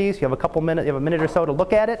axes, you have a minute or so to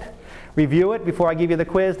look at it, review it before I give you the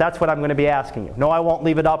quiz. That's what I'm going to be asking you. No, I won't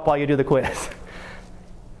leave it up while you do the quiz.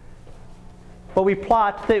 But we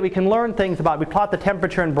plot the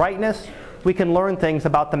temperature and brightness. We can learn things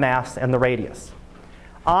about the mass and the radius.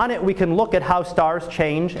 On it, we can look at how stars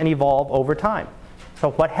change and evolve over time.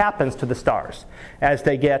 So what happens to the stars as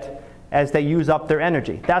they use up their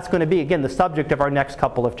energy? That's going to be, again, the subject of our next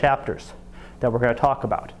couple of chapters that we're going to talk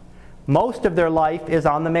about. Most of their life is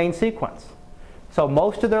on the main sequence. So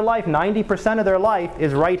most of their life, 90% of their life,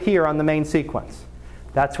 is right here on the main sequence.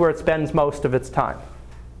 That's where it spends most of its time.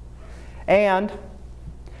 And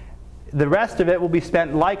the rest of it will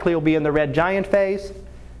be in the red giant phase.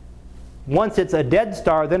 Once it's a dead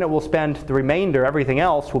star, then it will spend the remainder, everything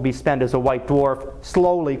else will be spent as a white dwarf,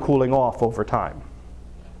 slowly cooling off over time.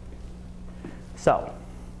 So,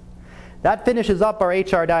 that finishes up our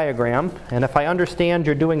HR diagram, and if I understand,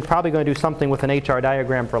 you're probably going to do something with an HR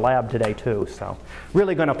diagram for lab today too, so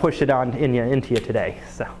really going to push it into you today.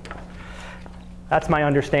 So, that's my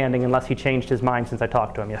understanding, unless he changed his mind since I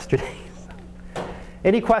talked to him yesterday. So.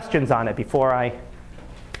 Any questions on it before I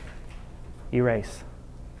erase?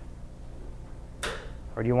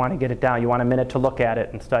 Or do you want to get it down? You want a minute to look at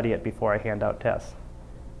it and study it before I hand out tests?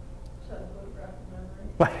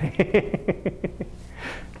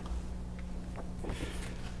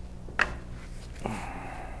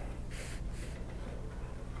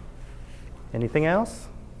 Anything else?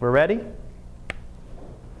 We're ready?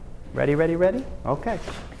 Ready? Okay.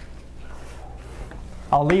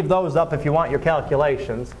 I'll leave those up if you want your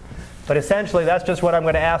calculations. But essentially, that's just what I'm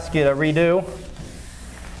going to ask you to redo.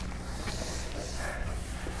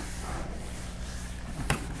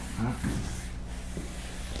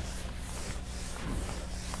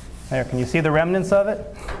 There, can you see the remnants of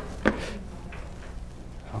it?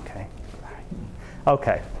 Okay.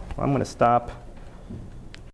 Okay, well, I'm going to stop.